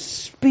willing to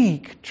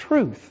speak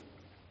truth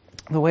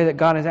the way that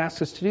God has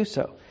asked us to do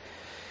so?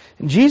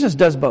 And Jesus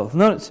does both.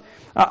 Notice,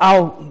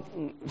 I'll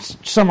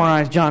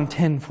summarize John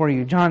 10 for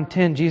you. John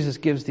 10, Jesus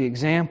gives the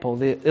example,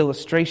 the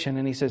illustration,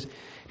 and He says,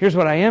 here's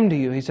what I am to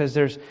you. He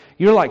says,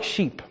 you're like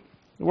sheep.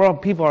 The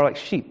world people are like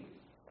sheep.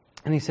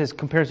 And He says,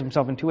 compares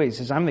Himself in two ways.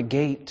 He says, I'm the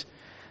gate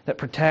that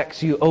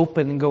protects you,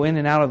 open and go in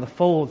and out of the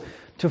fold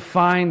to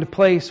find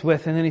place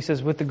with, and then He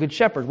says, with the good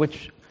shepherd,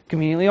 which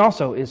conveniently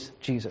also is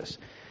Jesus.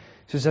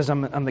 So He says,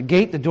 I'm the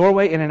gate, the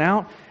doorway in and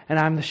out, and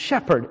I'm the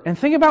shepherd. And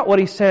think about what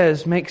He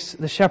says makes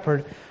the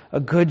shepherd a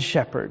good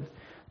shepherd.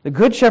 The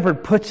good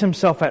shepherd puts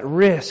himself at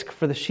risk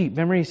for the sheep.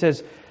 Remember, He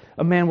says,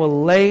 a man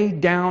will lay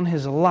down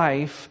his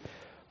life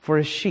for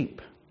his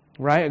sheep,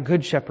 right? A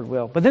good shepherd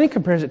will. But then He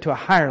compares it to a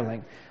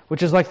hireling,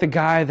 which is like the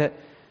guy that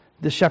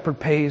the shepherd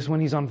pays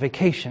when he's on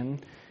vacation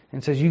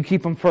and says, you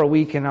keep him for a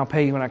week and I'll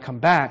pay you when I come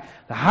back.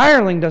 The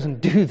hireling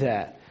doesn't do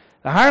that.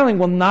 The hireling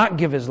will not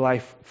give his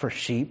life for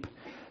sheep.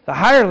 The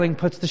hireling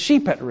puts the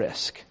sheep at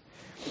risk.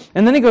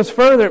 And then he goes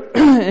further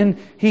and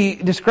he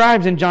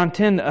describes in John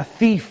 10 a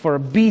thief or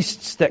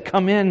beasts that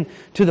come in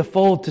to the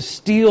fold to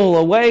steal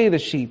away the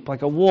sheep,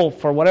 like a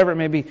wolf or whatever it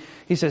may be.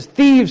 He says,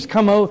 thieves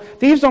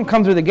don't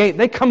come through the gate.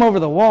 They come over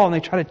the wall and they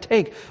try to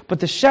take. But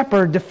the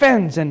shepherd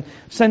defends and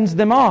sends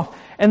them off.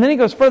 And then he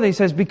goes further. He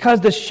says, because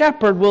the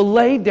shepherd will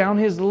lay down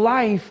his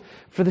life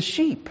for the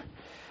sheep.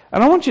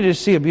 And I want you to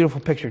see a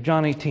beautiful picture.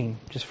 John 18,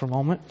 just for a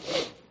moment.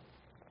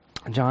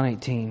 John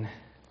 18.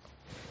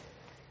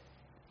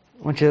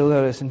 I want you to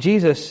notice. And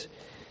Jesus,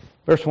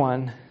 verse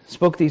 1,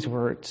 spoke these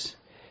words.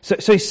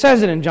 So he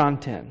says it in John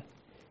 10.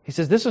 He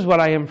says, this is what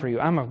I am for you.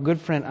 I'm a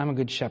good friend. I'm a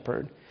good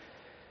shepherd.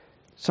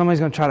 Somebody's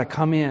going to try to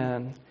come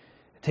in,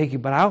 take you,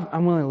 but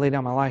I'm willing to lay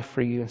down my life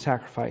for you and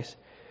sacrifice.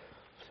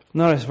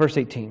 Notice verse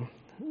 18.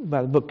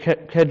 By the book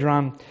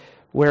Kedron,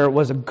 where it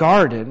was a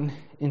garden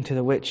into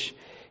the which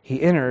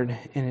he entered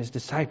in his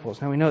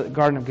disciples. Now we know that the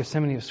Garden of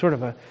Gethsemane was sort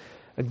of a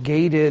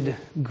gated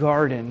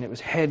garden. It was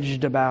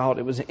hedged about.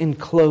 It was an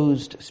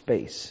enclosed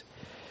space.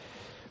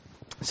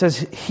 It says,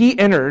 he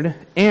entered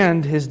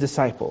and his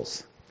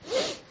disciples.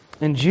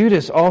 And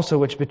Judas also,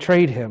 which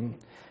betrayed him,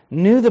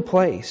 knew the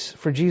place,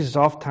 for Jesus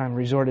oft-time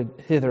resorted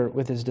hither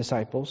with his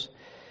disciples.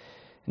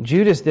 And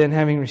Judas then,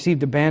 having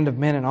received a band of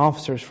men and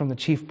officers from the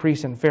chief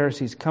priests and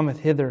Pharisees, cometh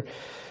hither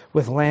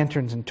with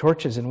lanterns and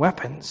torches and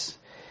weapons.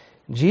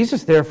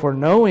 Jesus, therefore,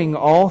 knowing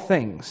all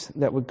things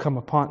that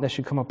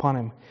should come upon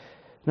him,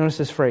 notice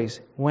this phrase,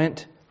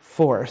 went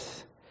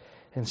forth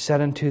and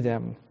said unto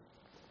them,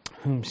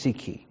 whom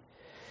seek ye?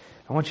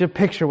 I want you to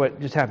picture what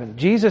just happened.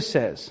 Jesus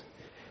says,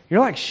 you're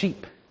like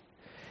sheep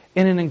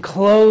in an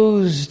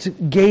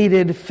enclosed,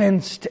 gated,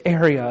 fenced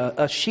area,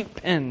 a sheep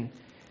pen.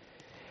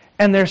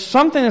 And there's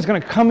something that's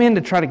going to come in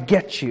to try to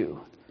get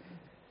you.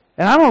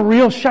 And I'm a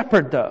real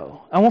shepherd,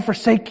 though. I won't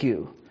forsake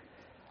you.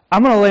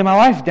 I'm going to lay my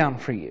life down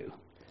for you.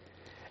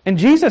 And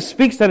Jesus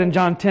speaks that in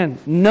John 10,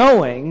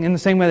 knowing, in the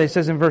same way that he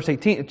says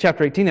in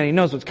chapter 18, that he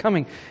knows what's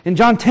coming. In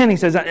John 10, he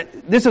says,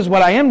 this is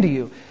what I am to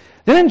you.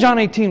 Then in John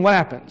 18, what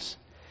happens?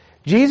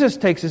 Jesus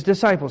takes his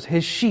disciples,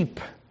 his sheep,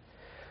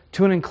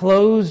 to an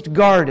enclosed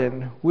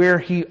garden where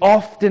he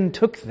often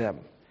took them.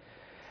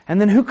 And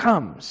then who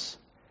comes?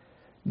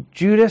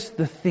 Judas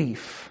the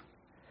thief,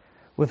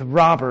 with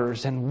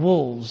robbers and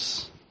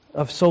wolves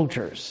of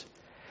soldiers.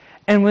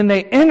 And when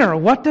they enter,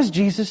 what does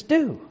Jesus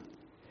do?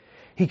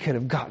 He could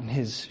have gotten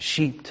his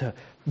sheep to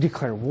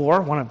declare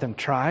war. One of them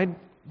tried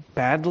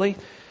badly.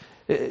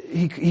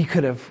 He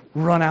could have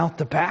run out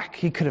the back.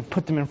 He could have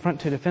put them in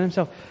front to defend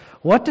himself.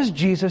 What does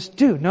Jesus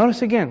do?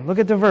 Notice again. Look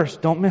at the verse.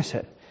 Don't miss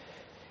it.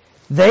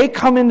 They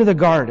come into the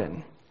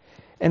garden.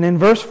 And in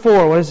verse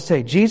 4, what does it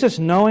say? Jesus,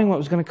 knowing what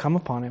was going to come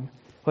upon him,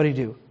 what did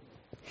he do?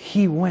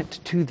 He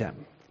went to them.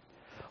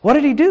 What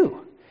did he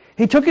do?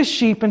 He took his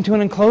sheep into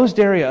an enclosed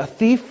area. A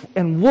thief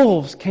and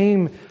wolves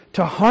came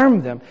to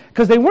harm them.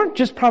 Because they weren't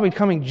just probably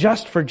coming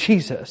just for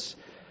Jesus.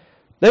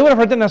 They would have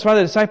heard them. That's why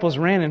the disciples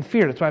ran in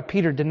fear. That's why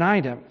Peter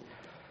denied him.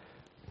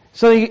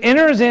 So he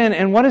enters in,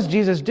 and what does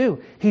Jesus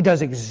do? He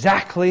does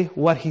exactly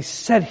what he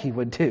said he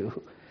would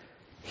do.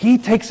 He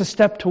takes a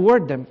step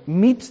toward them,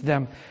 meets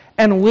them,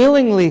 and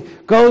willingly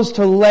goes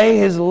to lay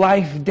his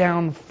life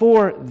down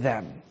for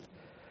them.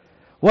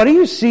 What do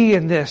you see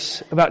in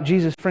this about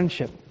Jesus'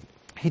 friendship?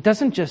 He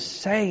doesn't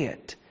just say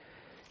it.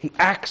 He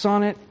acts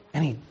on it,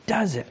 and he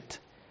does it.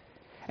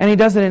 And he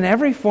does it in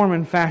every form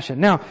and fashion.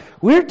 Now,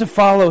 we're to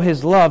follow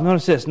his love,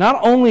 notice this, not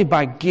only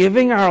by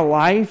giving our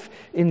life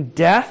in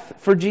death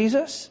for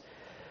Jesus,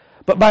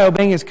 but by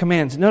obeying his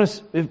commands.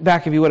 Notice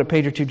back, if you would, a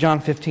page or two,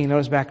 John 15,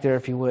 notice back there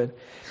if you would,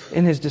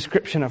 in his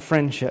description of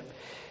friendship.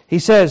 He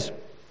says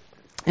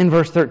in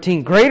verse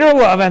 13, greater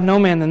love hath no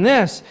man than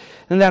this,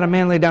 than that a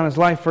man lay down his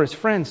life for his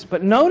friends.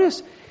 But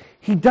notice,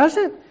 he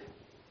doesn't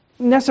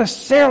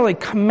necessarily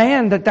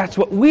command that that's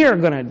what we are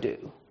going to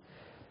do.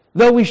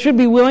 Though we should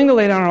be willing to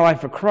lay down our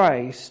life for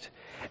Christ,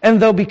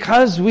 and though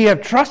because we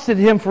have trusted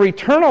him for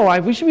eternal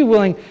life, we should be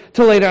willing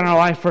to lay down our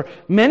life for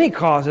many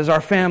causes,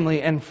 our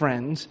family and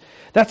friends.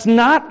 That's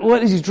not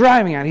what he's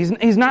driving at.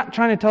 He's not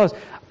trying to tell us,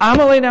 I'm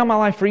going to lay down my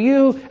life for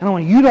you, and I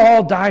want you to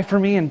all die for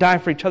me and die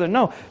for each other.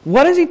 No.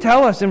 What does he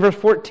tell us in verse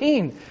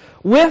 14?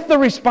 With the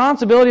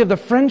responsibility of the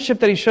friendship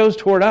that he shows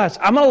toward us,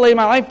 I'm going to lay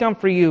my life down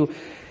for you.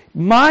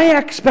 My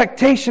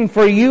expectation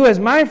for you as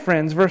my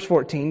friends, verse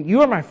 14,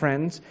 you are my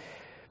friends,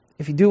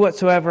 if you do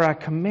whatsoever I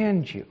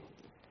command you.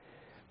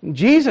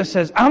 Jesus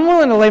says, I'm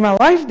willing to lay my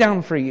life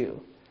down for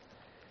you.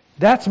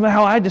 That's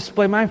how I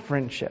display my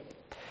friendship.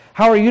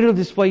 How are you to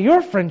display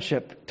your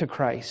friendship to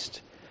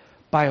Christ?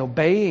 By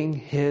obeying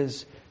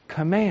his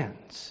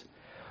commands.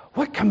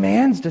 What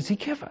commands does he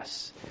give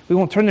us? We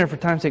won't turn there for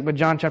time's sake, but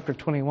John chapter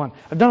 21.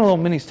 I've done a little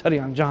mini study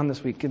on John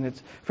this week, and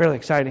it's fairly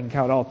exciting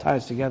how it all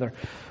ties together.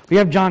 We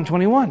have John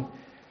 21.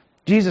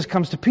 Jesus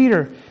comes to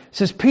Peter,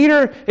 says,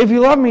 Peter, if you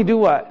love me, do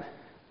what?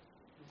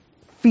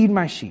 Feed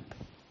my sheep.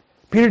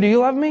 Peter, do you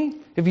love me?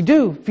 If you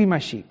do, feed my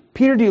sheep.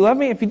 Peter, do you love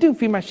me? If you do,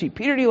 feed my sheep.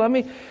 Peter, do you love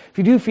me? If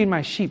you do, feed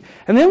my sheep.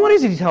 And then what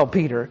does he tell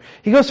Peter?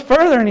 He goes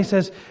further and he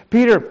says,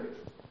 Peter,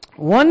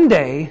 one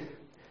day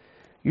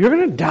you're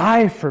going to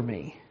die for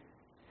me.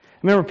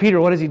 Remember Peter,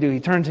 what does he do? He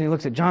turns and he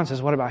looks at John and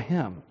says, what about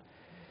him?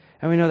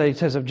 And we know that he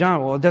says of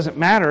John, well, it doesn't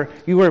matter.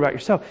 You worry about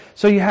yourself.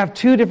 So you have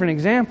two different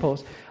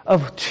examples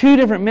of two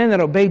different men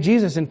that obey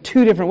Jesus in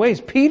two different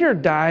ways. Peter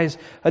dies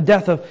a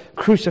death of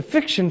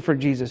crucifixion for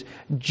Jesus.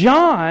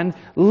 John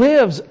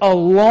lives a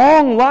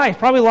long life,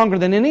 probably longer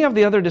than any of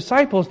the other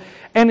disciples,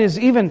 and is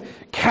even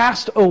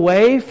cast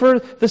away for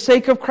the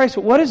sake of Christ.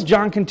 But what does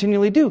John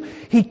continually do?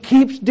 He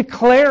keeps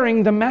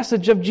declaring the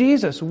message of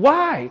Jesus.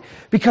 Why?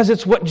 Because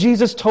it's what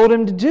Jesus told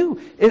him to do.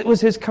 It was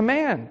his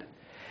command.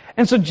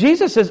 And so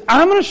Jesus says,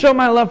 I'm going to show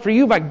my love for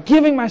you by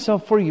giving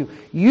myself for you.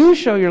 You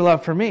show your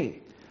love for me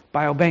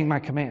by obeying my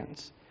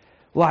commands.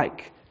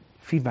 Like,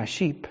 feed my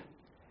sheep,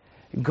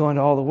 and go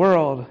into all the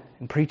world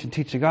and preach and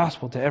teach the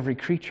gospel to every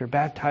creature,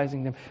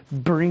 baptizing them,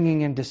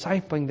 bringing and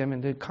discipling them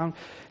into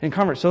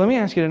convert. So let me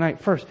ask you tonight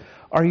first,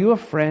 are you a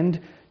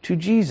friend to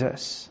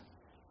Jesus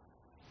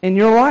in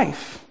your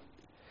life?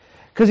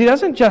 Because he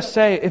doesn't just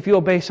say, if you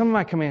obey some of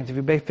my commands, if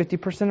you obey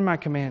 50% of my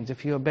commands,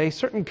 if you obey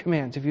certain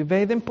commands, if you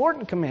obey the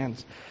important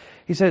commands.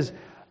 He says,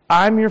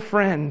 I'm your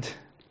friend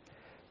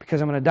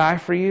because I'm going to die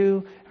for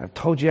you. I've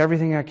told you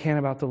everything I can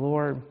about the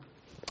Lord,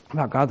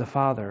 about God the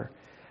Father.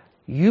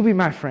 You be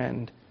my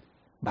friend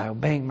by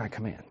obeying my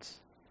commands.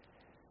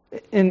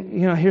 And,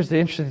 here's the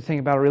interesting thing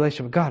about a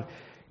relationship with God.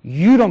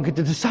 You don't get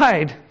to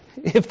decide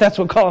if that's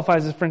what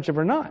qualifies as friendship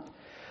or not.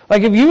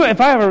 Like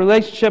if I have a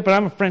relationship and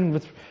I'm a friend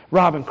with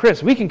Rob and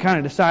Chris, we can kind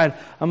of decide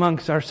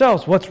amongst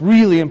ourselves what's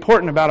really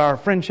important about our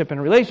friendship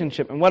and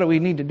relationship and what do we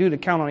need to do to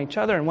count on each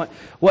other and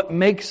what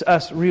makes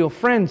us real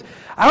friends.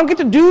 I don't get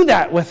to do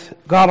that with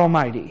God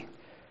Almighty.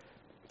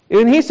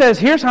 And He says,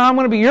 here's how I'm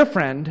going to be your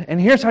friend and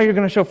here's how you're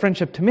going to show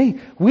friendship to me.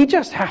 We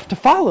just have to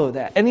follow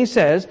that. And He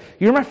says,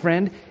 you're my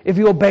friend if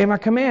you obey my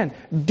command.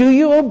 Do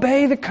you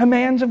obey the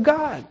commands of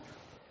God?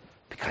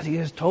 Because He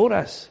has told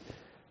us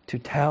to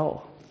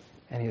tell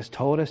and He has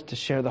told us to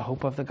share the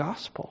hope of the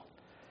gospel.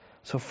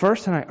 So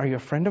first tonight, are you a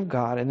friend of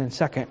God? And then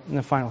second, and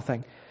the final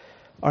thing,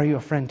 are you a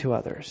friend to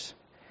others?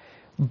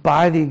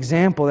 By the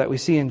example that we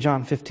see in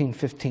John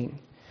 15:15.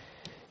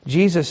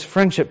 Jesus'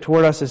 friendship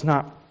toward us is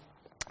not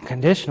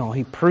conditional.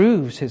 He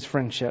proves His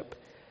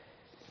friendship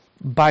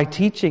by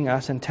teaching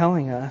us and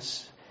telling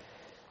us,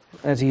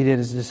 as He did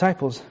His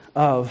disciples,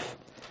 of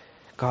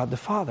God the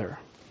Father.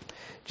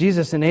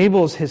 Jesus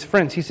enables His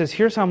friends. He says,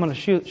 here's how I'm going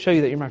to show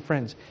you that you're my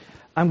friends.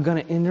 I'm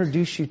going to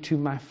introduce you to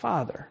my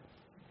Father.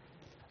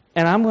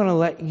 And I'm going to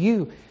let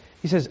you.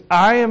 He says,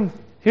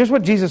 here's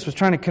what Jesus was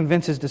trying to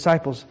convince His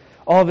disciples,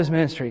 all of His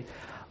ministry.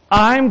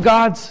 I'm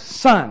God's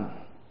Son.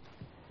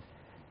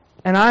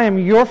 And I am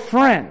your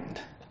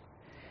friend.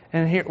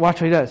 And here,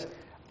 watch what He does.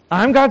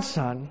 I'm God's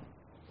Son,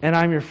 and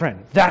I'm your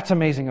friend. That's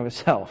amazing of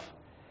itself.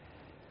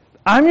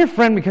 I'm your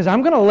friend because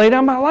I'm going to lay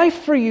down my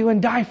life for you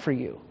and die for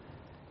you.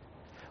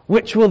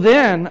 Which will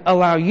then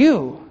allow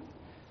you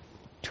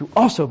to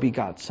also be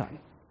God's Son.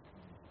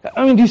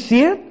 I mean, do you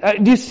see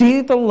it? Do you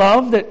see the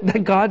love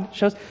that God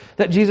shows,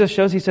 that Jesus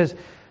shows? He says,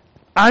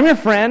 I'm your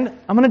friend.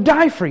 I'm going to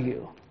die for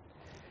you.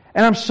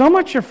 And I'm so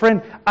much your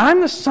friend. I'm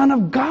the Son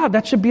of God.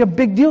 That should be a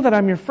big deal that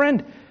I'm your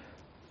friend.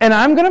 And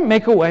I'm going to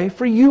make a way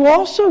for you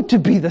also to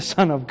be the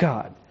Son of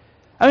God.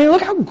 I mean,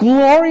 look how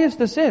glorious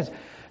this is.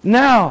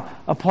 Now,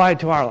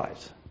 applied to our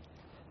lives.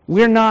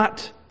 We're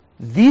not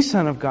the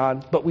Son of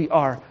God, but we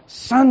are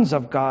sons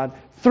of God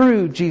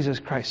through Jesus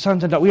Christ.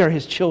 Sons of God. We are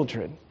His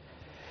children.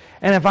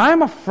 And if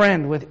I'm a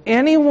friend with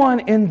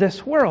anyone in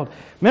this world,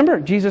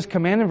 remember Jesus'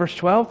 command in verse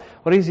 12?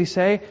 What does He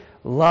say?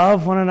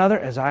 Love one another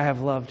as I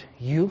have loved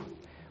you.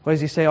 What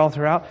does He say all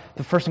throughout?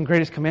 The first and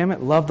greatest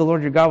commandment, love the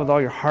Lord your God with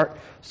all your heart,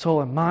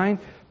 soul, and mind.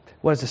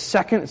 What is the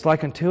second? It's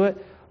like unto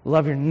it.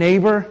 Love your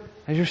neighbor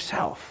as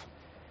yourself.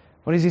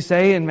 What does He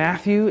say in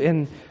Matthew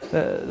in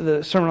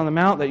the Sermon on the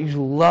Mount? That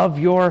you love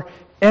your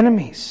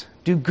enemies.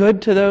 Do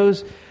good to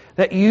those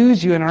that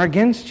use you and are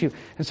against you.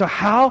 And so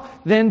how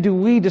then do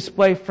we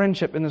display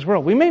friendship in this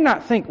world? We may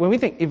not think, when we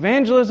think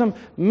evangelism,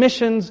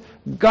 missions,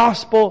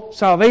 gospel,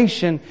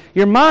 salvation,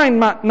 your mind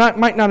might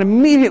not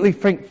immediately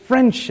think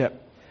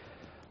friendship.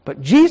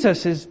 But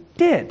Jesus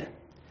did.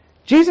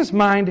 Jesus'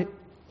 mind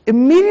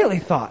immediately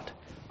thought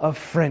of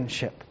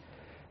friendship.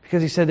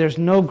 Because He said there's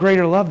no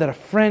greater love that a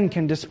friend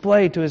can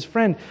display to his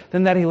friend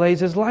than that he lays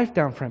his life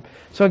down for him.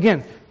 So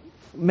again,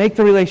 make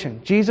the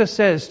relation. Jesus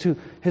says to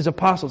His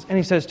apostles, and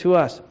He says to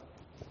us,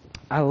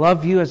 I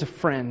love you as a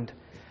friend,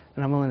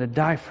 and I'm willing to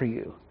die for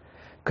you.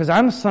 Because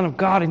I'm the Son of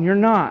God, and you're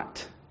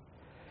not.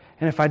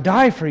 And if I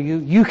die for you,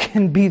 you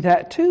can be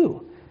that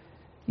too.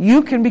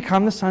 You can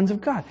become the sons of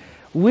God.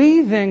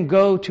 We then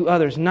go to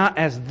others, not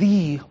as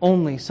the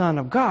only Son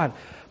of God,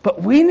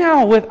 but we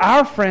now, with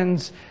our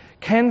friends,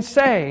 can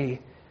say,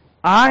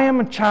 I am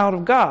a child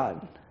of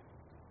God.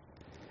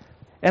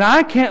 And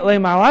I can't lay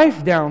my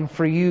life down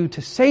for you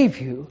to save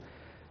you,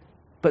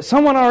 but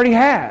someone already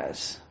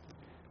has.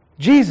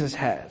 Jesus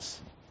has.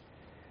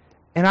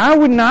 And I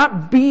would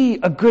not be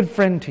a good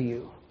friend to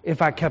you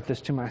if I kept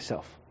this to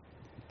myself.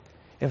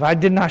 If I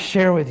did not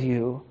share with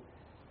you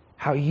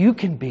how you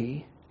can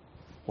be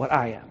what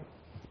I am.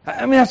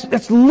 I mean,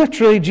 that's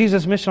literally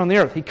Jesus' mission on the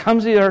earth. He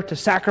comes to the earth to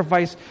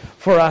sacrifice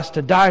for us,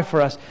 to die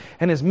for us.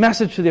 And His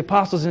message to the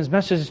apostles and His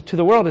message to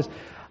the world is,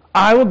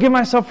 I will give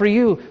myself for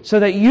you so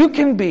that you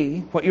can be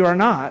what you are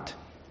not,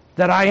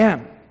 that I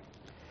am.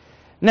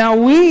 Now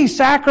we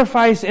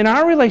sacrifice in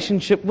our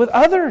relationship with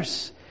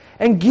others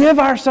and give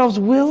ourselves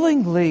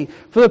willingly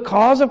for the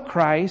cause of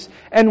Christ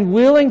and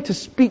willing to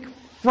speak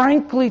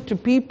frankly to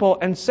people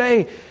and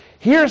say,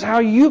 here's how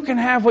you can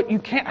have what you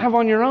can't have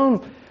on your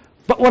own,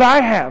 but what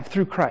I have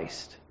through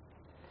Christ.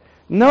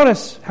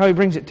 Notice how He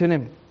brings it to an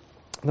end.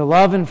 The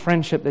love and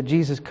friendship that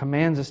Jesus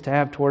commands us to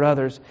have toward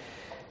others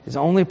is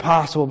only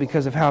possible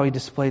because of how He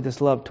displayed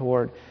this love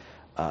toward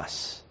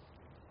us.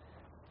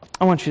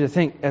 I want you to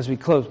think as we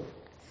close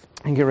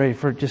and get ready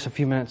for just a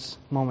few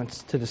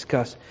moments to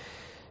discuss.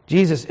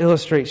 Jesus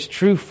illustrates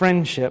true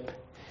friendship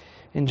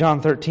in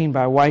John 13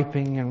 by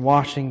wiping and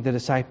washing the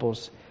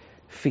disciples'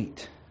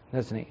 feet,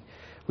 doesn't He?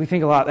 We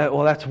think a lot that,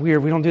 well, that's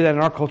weird. We don't do that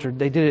in our culture.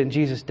 They did it in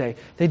Jesus' day.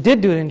 They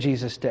did do it in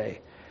Jesus'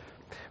 day.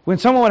 When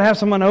someone would have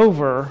someone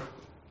over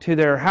to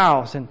their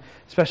house, and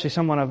especially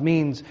someone of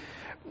means,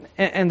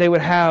 and they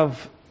would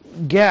have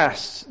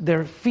guests,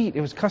 their feet,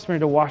 it was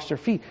customary to wash their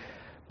feet.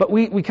 But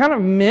we kind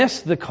of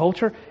miss the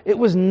culture. It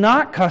was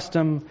not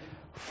custom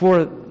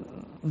for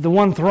the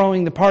one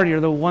throwing the party or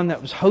the one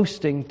that was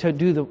hosting to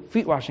do the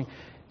feet washing.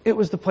 It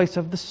was the place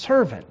of the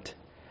servant.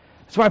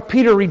 That's why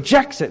Peter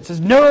rejects it. Says,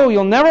 no,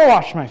 you'll never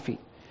wash my feet.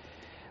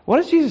 What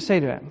does Jesus say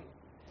to him?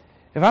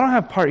 If I don't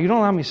have part, you don't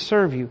allow me to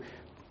serve you,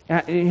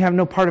 you have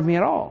no part of me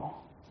at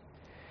all.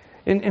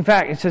 In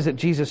fact, it says that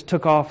Jesus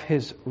took off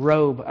His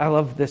robe. I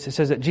love this. It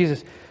says that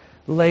Jesus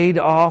laid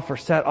off or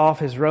set off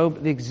His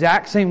robe. The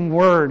exact same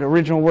word,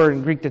 original word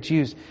in Greek that's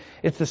used.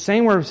 It's the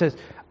same word that says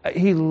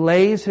He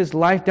lays His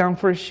life down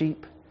for His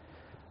sheep.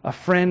 A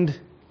friend,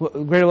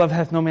 greater love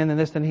hath no man than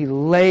this, than He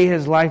lay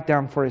His life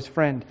down for His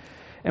friend.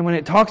 And when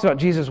it talks about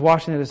Jesus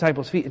washing the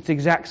disciples' feet, it's the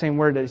exact same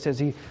word that He says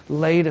He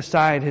laid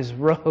aside His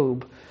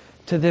robe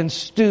to then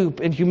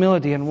stoop in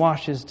humility and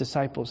wash His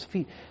disciples'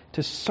 feet,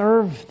 to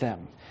serve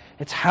them.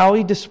 It's how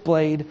He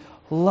displayed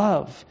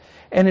love.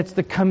 And it's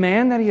the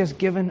command that He has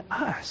given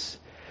us.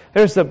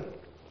 There's the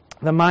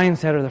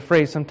mindset or the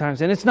phrase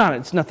sometimes, and it's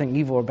nothing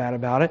evil or bad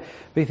about it,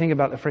 but you think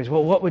about the phrase,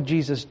 well, what would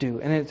Jesus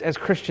do? And as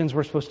Christians,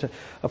 we're supposed to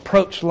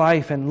approach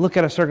life and look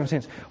at a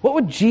circumstance. What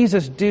would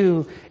Jesus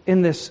do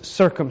in this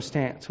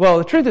circumstance? Well,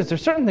 the truth is,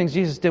 there's certain things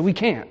Jesus did we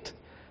can't.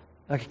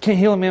 Like, I can't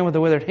heal a man with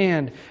a withered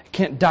hand. I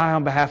can't die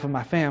on behalf of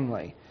my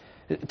family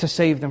to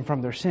save them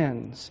from their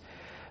sins.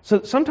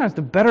 So sometimes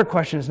the better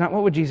question is not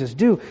what would Jesus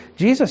do.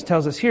 Jesus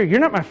tells us here, you're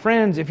not my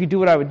friends if you do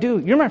what I would do.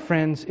 You're my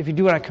friends if you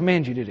do what I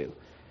command you to do.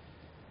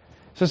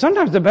 So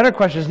sometimes the better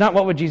question is not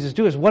what would Jesus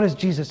do, is what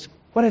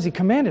has He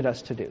commanded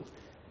us to do?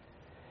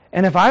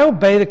 And if I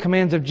obey the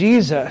commands of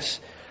Jesus,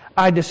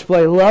 I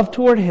display love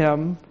toward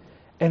Him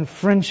and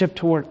friendship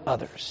toward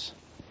others.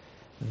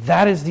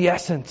 That is the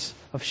essence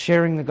of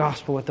sharing the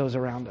gospel with those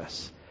around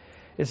us.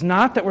 It's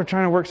not that we're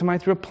trying to work somebody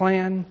through a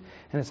plan,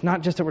 and it's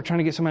not just that we're trying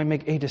to get somebody to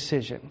make a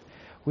decision.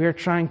 We are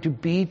trying to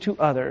be to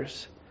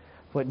others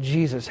what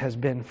Jesus has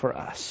been for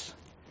us.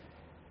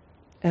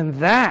 And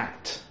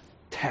that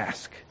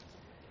task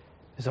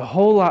is a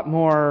whole lot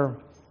more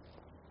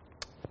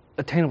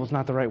attainable, is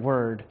not the right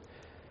word,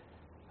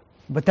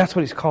 but that's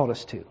what He's called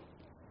us to.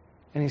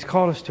 And He's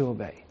called us to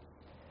obey.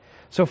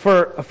 So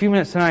for a few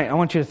minutes tonight, I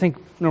want you to think,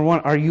 number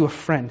one, are you a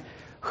friend?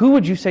 Who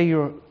would you say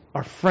you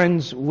are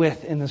friends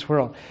with in this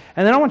world?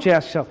 And then I want you to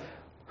ask yourself,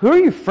 who are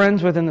you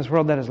friends with in this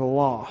world that is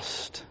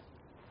lost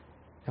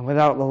and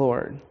without the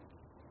Lord?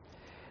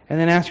 And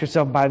then ask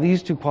yourself, by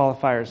these two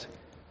qualifiers,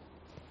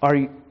 are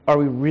we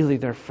really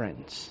their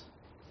friends?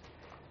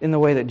 In the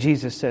way that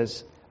Jesus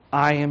says,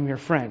 I am your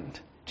friend.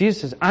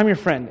 Jesus says, I'm your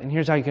friend, and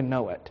here's how you can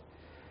know it.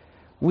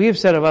 We have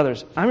said of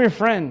others, I'm your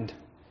friend.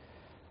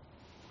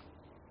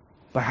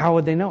 But how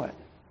would they know it?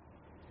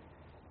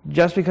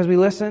 Just because we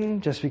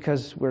listen, just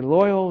because we're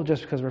loyal,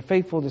 just because we're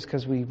faithful, just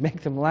because we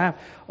make them laugh,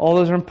 all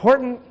those are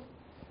important,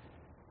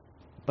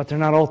 but they're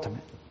not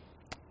ultimate.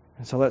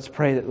 And so let's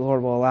pray that the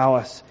Lord will allow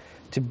us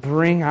to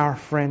bring our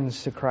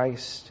friends to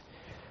Christ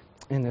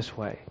in this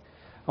way.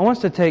 I want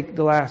us to take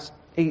the last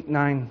 8,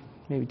 9,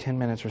 maybe 10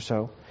 minutes or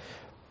so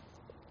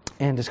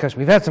and discuss.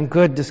 We've had some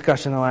good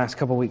discussion the last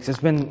couple of weeks. It's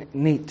been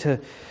neat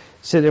to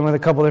sit in with a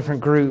couple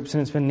different groups,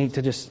 and it's been neat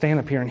to just stand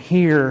up here and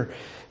hear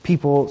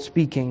people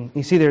speaking.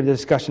 You see there the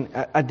discussion.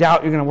 I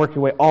doubt you're going to work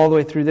your way all the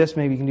way through this.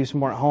 Maybe you can do some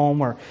more at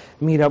home or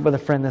meet up with a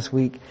friend this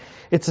week.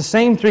 It's the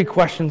same 3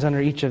 questions under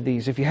each of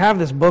these. If you have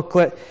this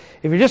booklet,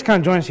 if you're just kind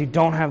of joining us, you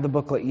don't have the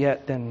booklet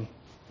yet, then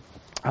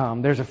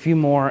there's a few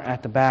more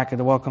at the back of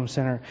the Welcome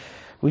Center.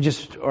 We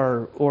just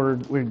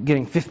we're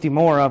getting 50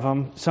 more of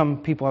them. Some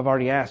people have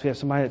already asked. We have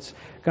somebody that's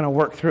going to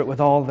work through it with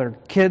all their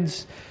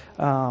kids,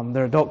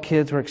 their adult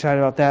kids. We're excited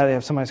about that. They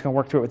have somebody that's going to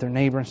work through it with their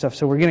neighbor and stuff.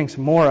 So we're getting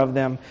some more of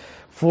them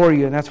for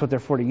you, and that's what they're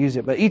for, to use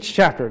it. But each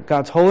chapter,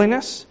 God's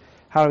holiness,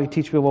 how do we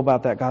teach people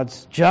about that?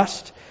 God's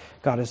just,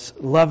 God is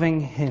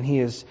loving, and He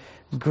is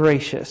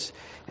gracious.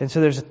 And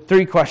so there's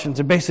 3 questions.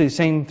 They're basically the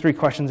same 3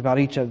 questions about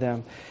each of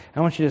them. I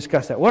want you to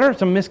discuss that. What are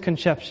some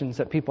misconceptions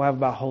that people have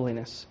about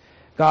holiness,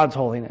 God's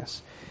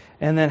holiness?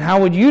 And then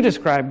how would you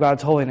describe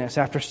God's holiness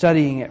after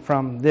studying it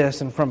from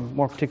this and from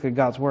more particularly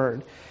God's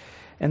Word?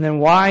 And then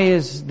why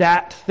is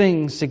that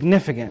thing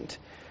significant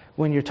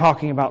when you're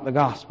talking about the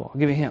gospel? I'll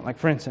give you a hint. Like,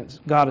 for instance,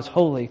 God is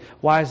holy.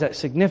 Why is that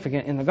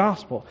significant in the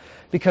gospel?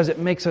 Because it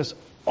makes us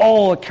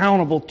all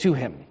accountable to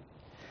Him.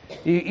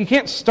 You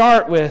can't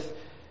start with,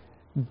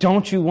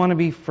 don't you want to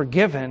be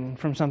forgiven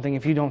from something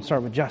if you don't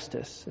start with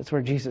justice? That's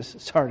where Jesus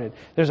started.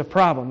 There's a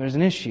problem. There's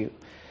an issue.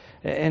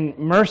 And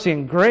mercy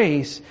and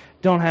grace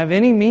don't have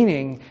any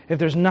meaning if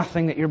there's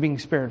nothing that you're being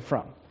spared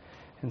from.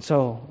 And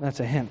so that's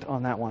a hint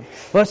on that one.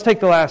 Let's take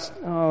the last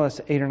 8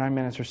 or 9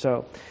 minutes or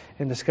so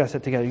and discuss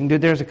it together. You can do.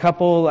 There's a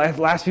couple.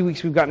 Last few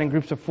weeks we've gotten in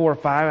groups of 4 or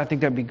 5. I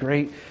think that'd be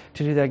great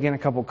to do that again. A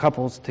couple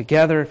couples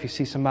together. If you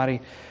see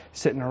somebody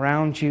sitting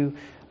around you,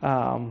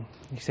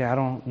 you say, I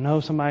don't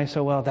know somebody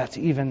so well. That's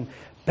even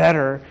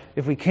better.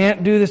 If we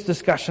can't do this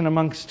discussion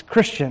amongst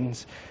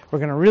Christians, we're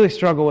going to really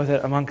struggle with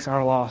it amongst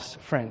our lost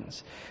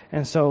friends.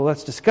 And so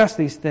let's discuss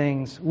these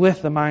things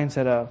with the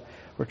mindset of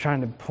we're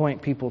trying to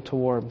point people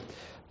toward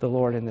the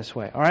Lord in this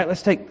way. All right,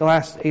 let's take the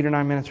last 8 or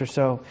 9 minutes or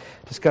so,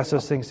 discuss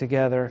those things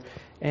together.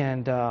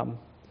 And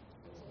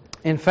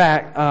in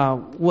fact,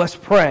 let's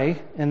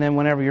pray, and then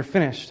whenever you're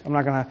finished, I'm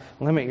not going to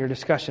limit your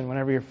discussion.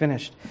 Whenever you're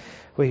finished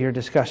with your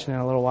discussion in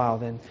a little while,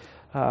 then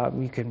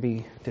you can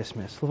be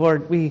dismissed.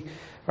 Lord, we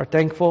are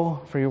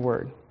thankful for your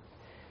word,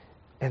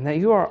 and that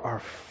you are our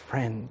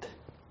friend,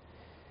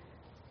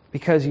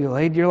 because you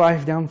laid your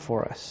life down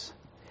for us,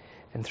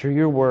 and through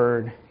your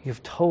word,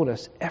 you've told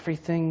us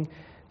everything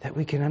that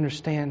we can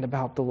understand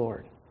about the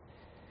Lord.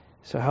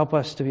 So help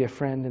us to be a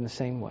friend in the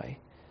same way.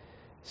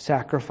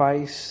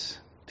 Sacrifice,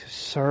 to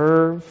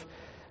serve,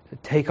 to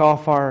take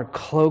off our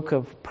cloak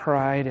of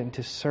pride and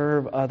to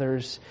serve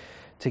others,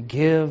 to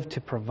give,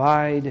 to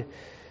provide,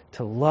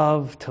 to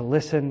love, to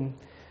listen,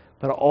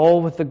 but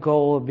all with the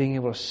goal of being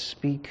able to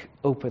speak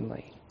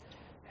openly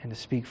and to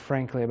speak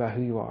frankly about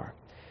who you are.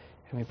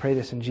 And we pray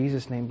this in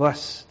Jesus' name.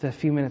 Bless the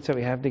few minutes that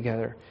we have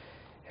together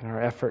in our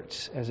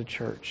efforts as a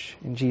church.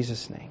 In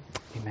Jesus' name,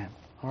 amen.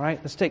 All right,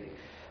 let's take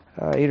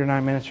 8 or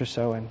 9 minutes or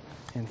so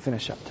and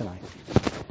finish up tonight.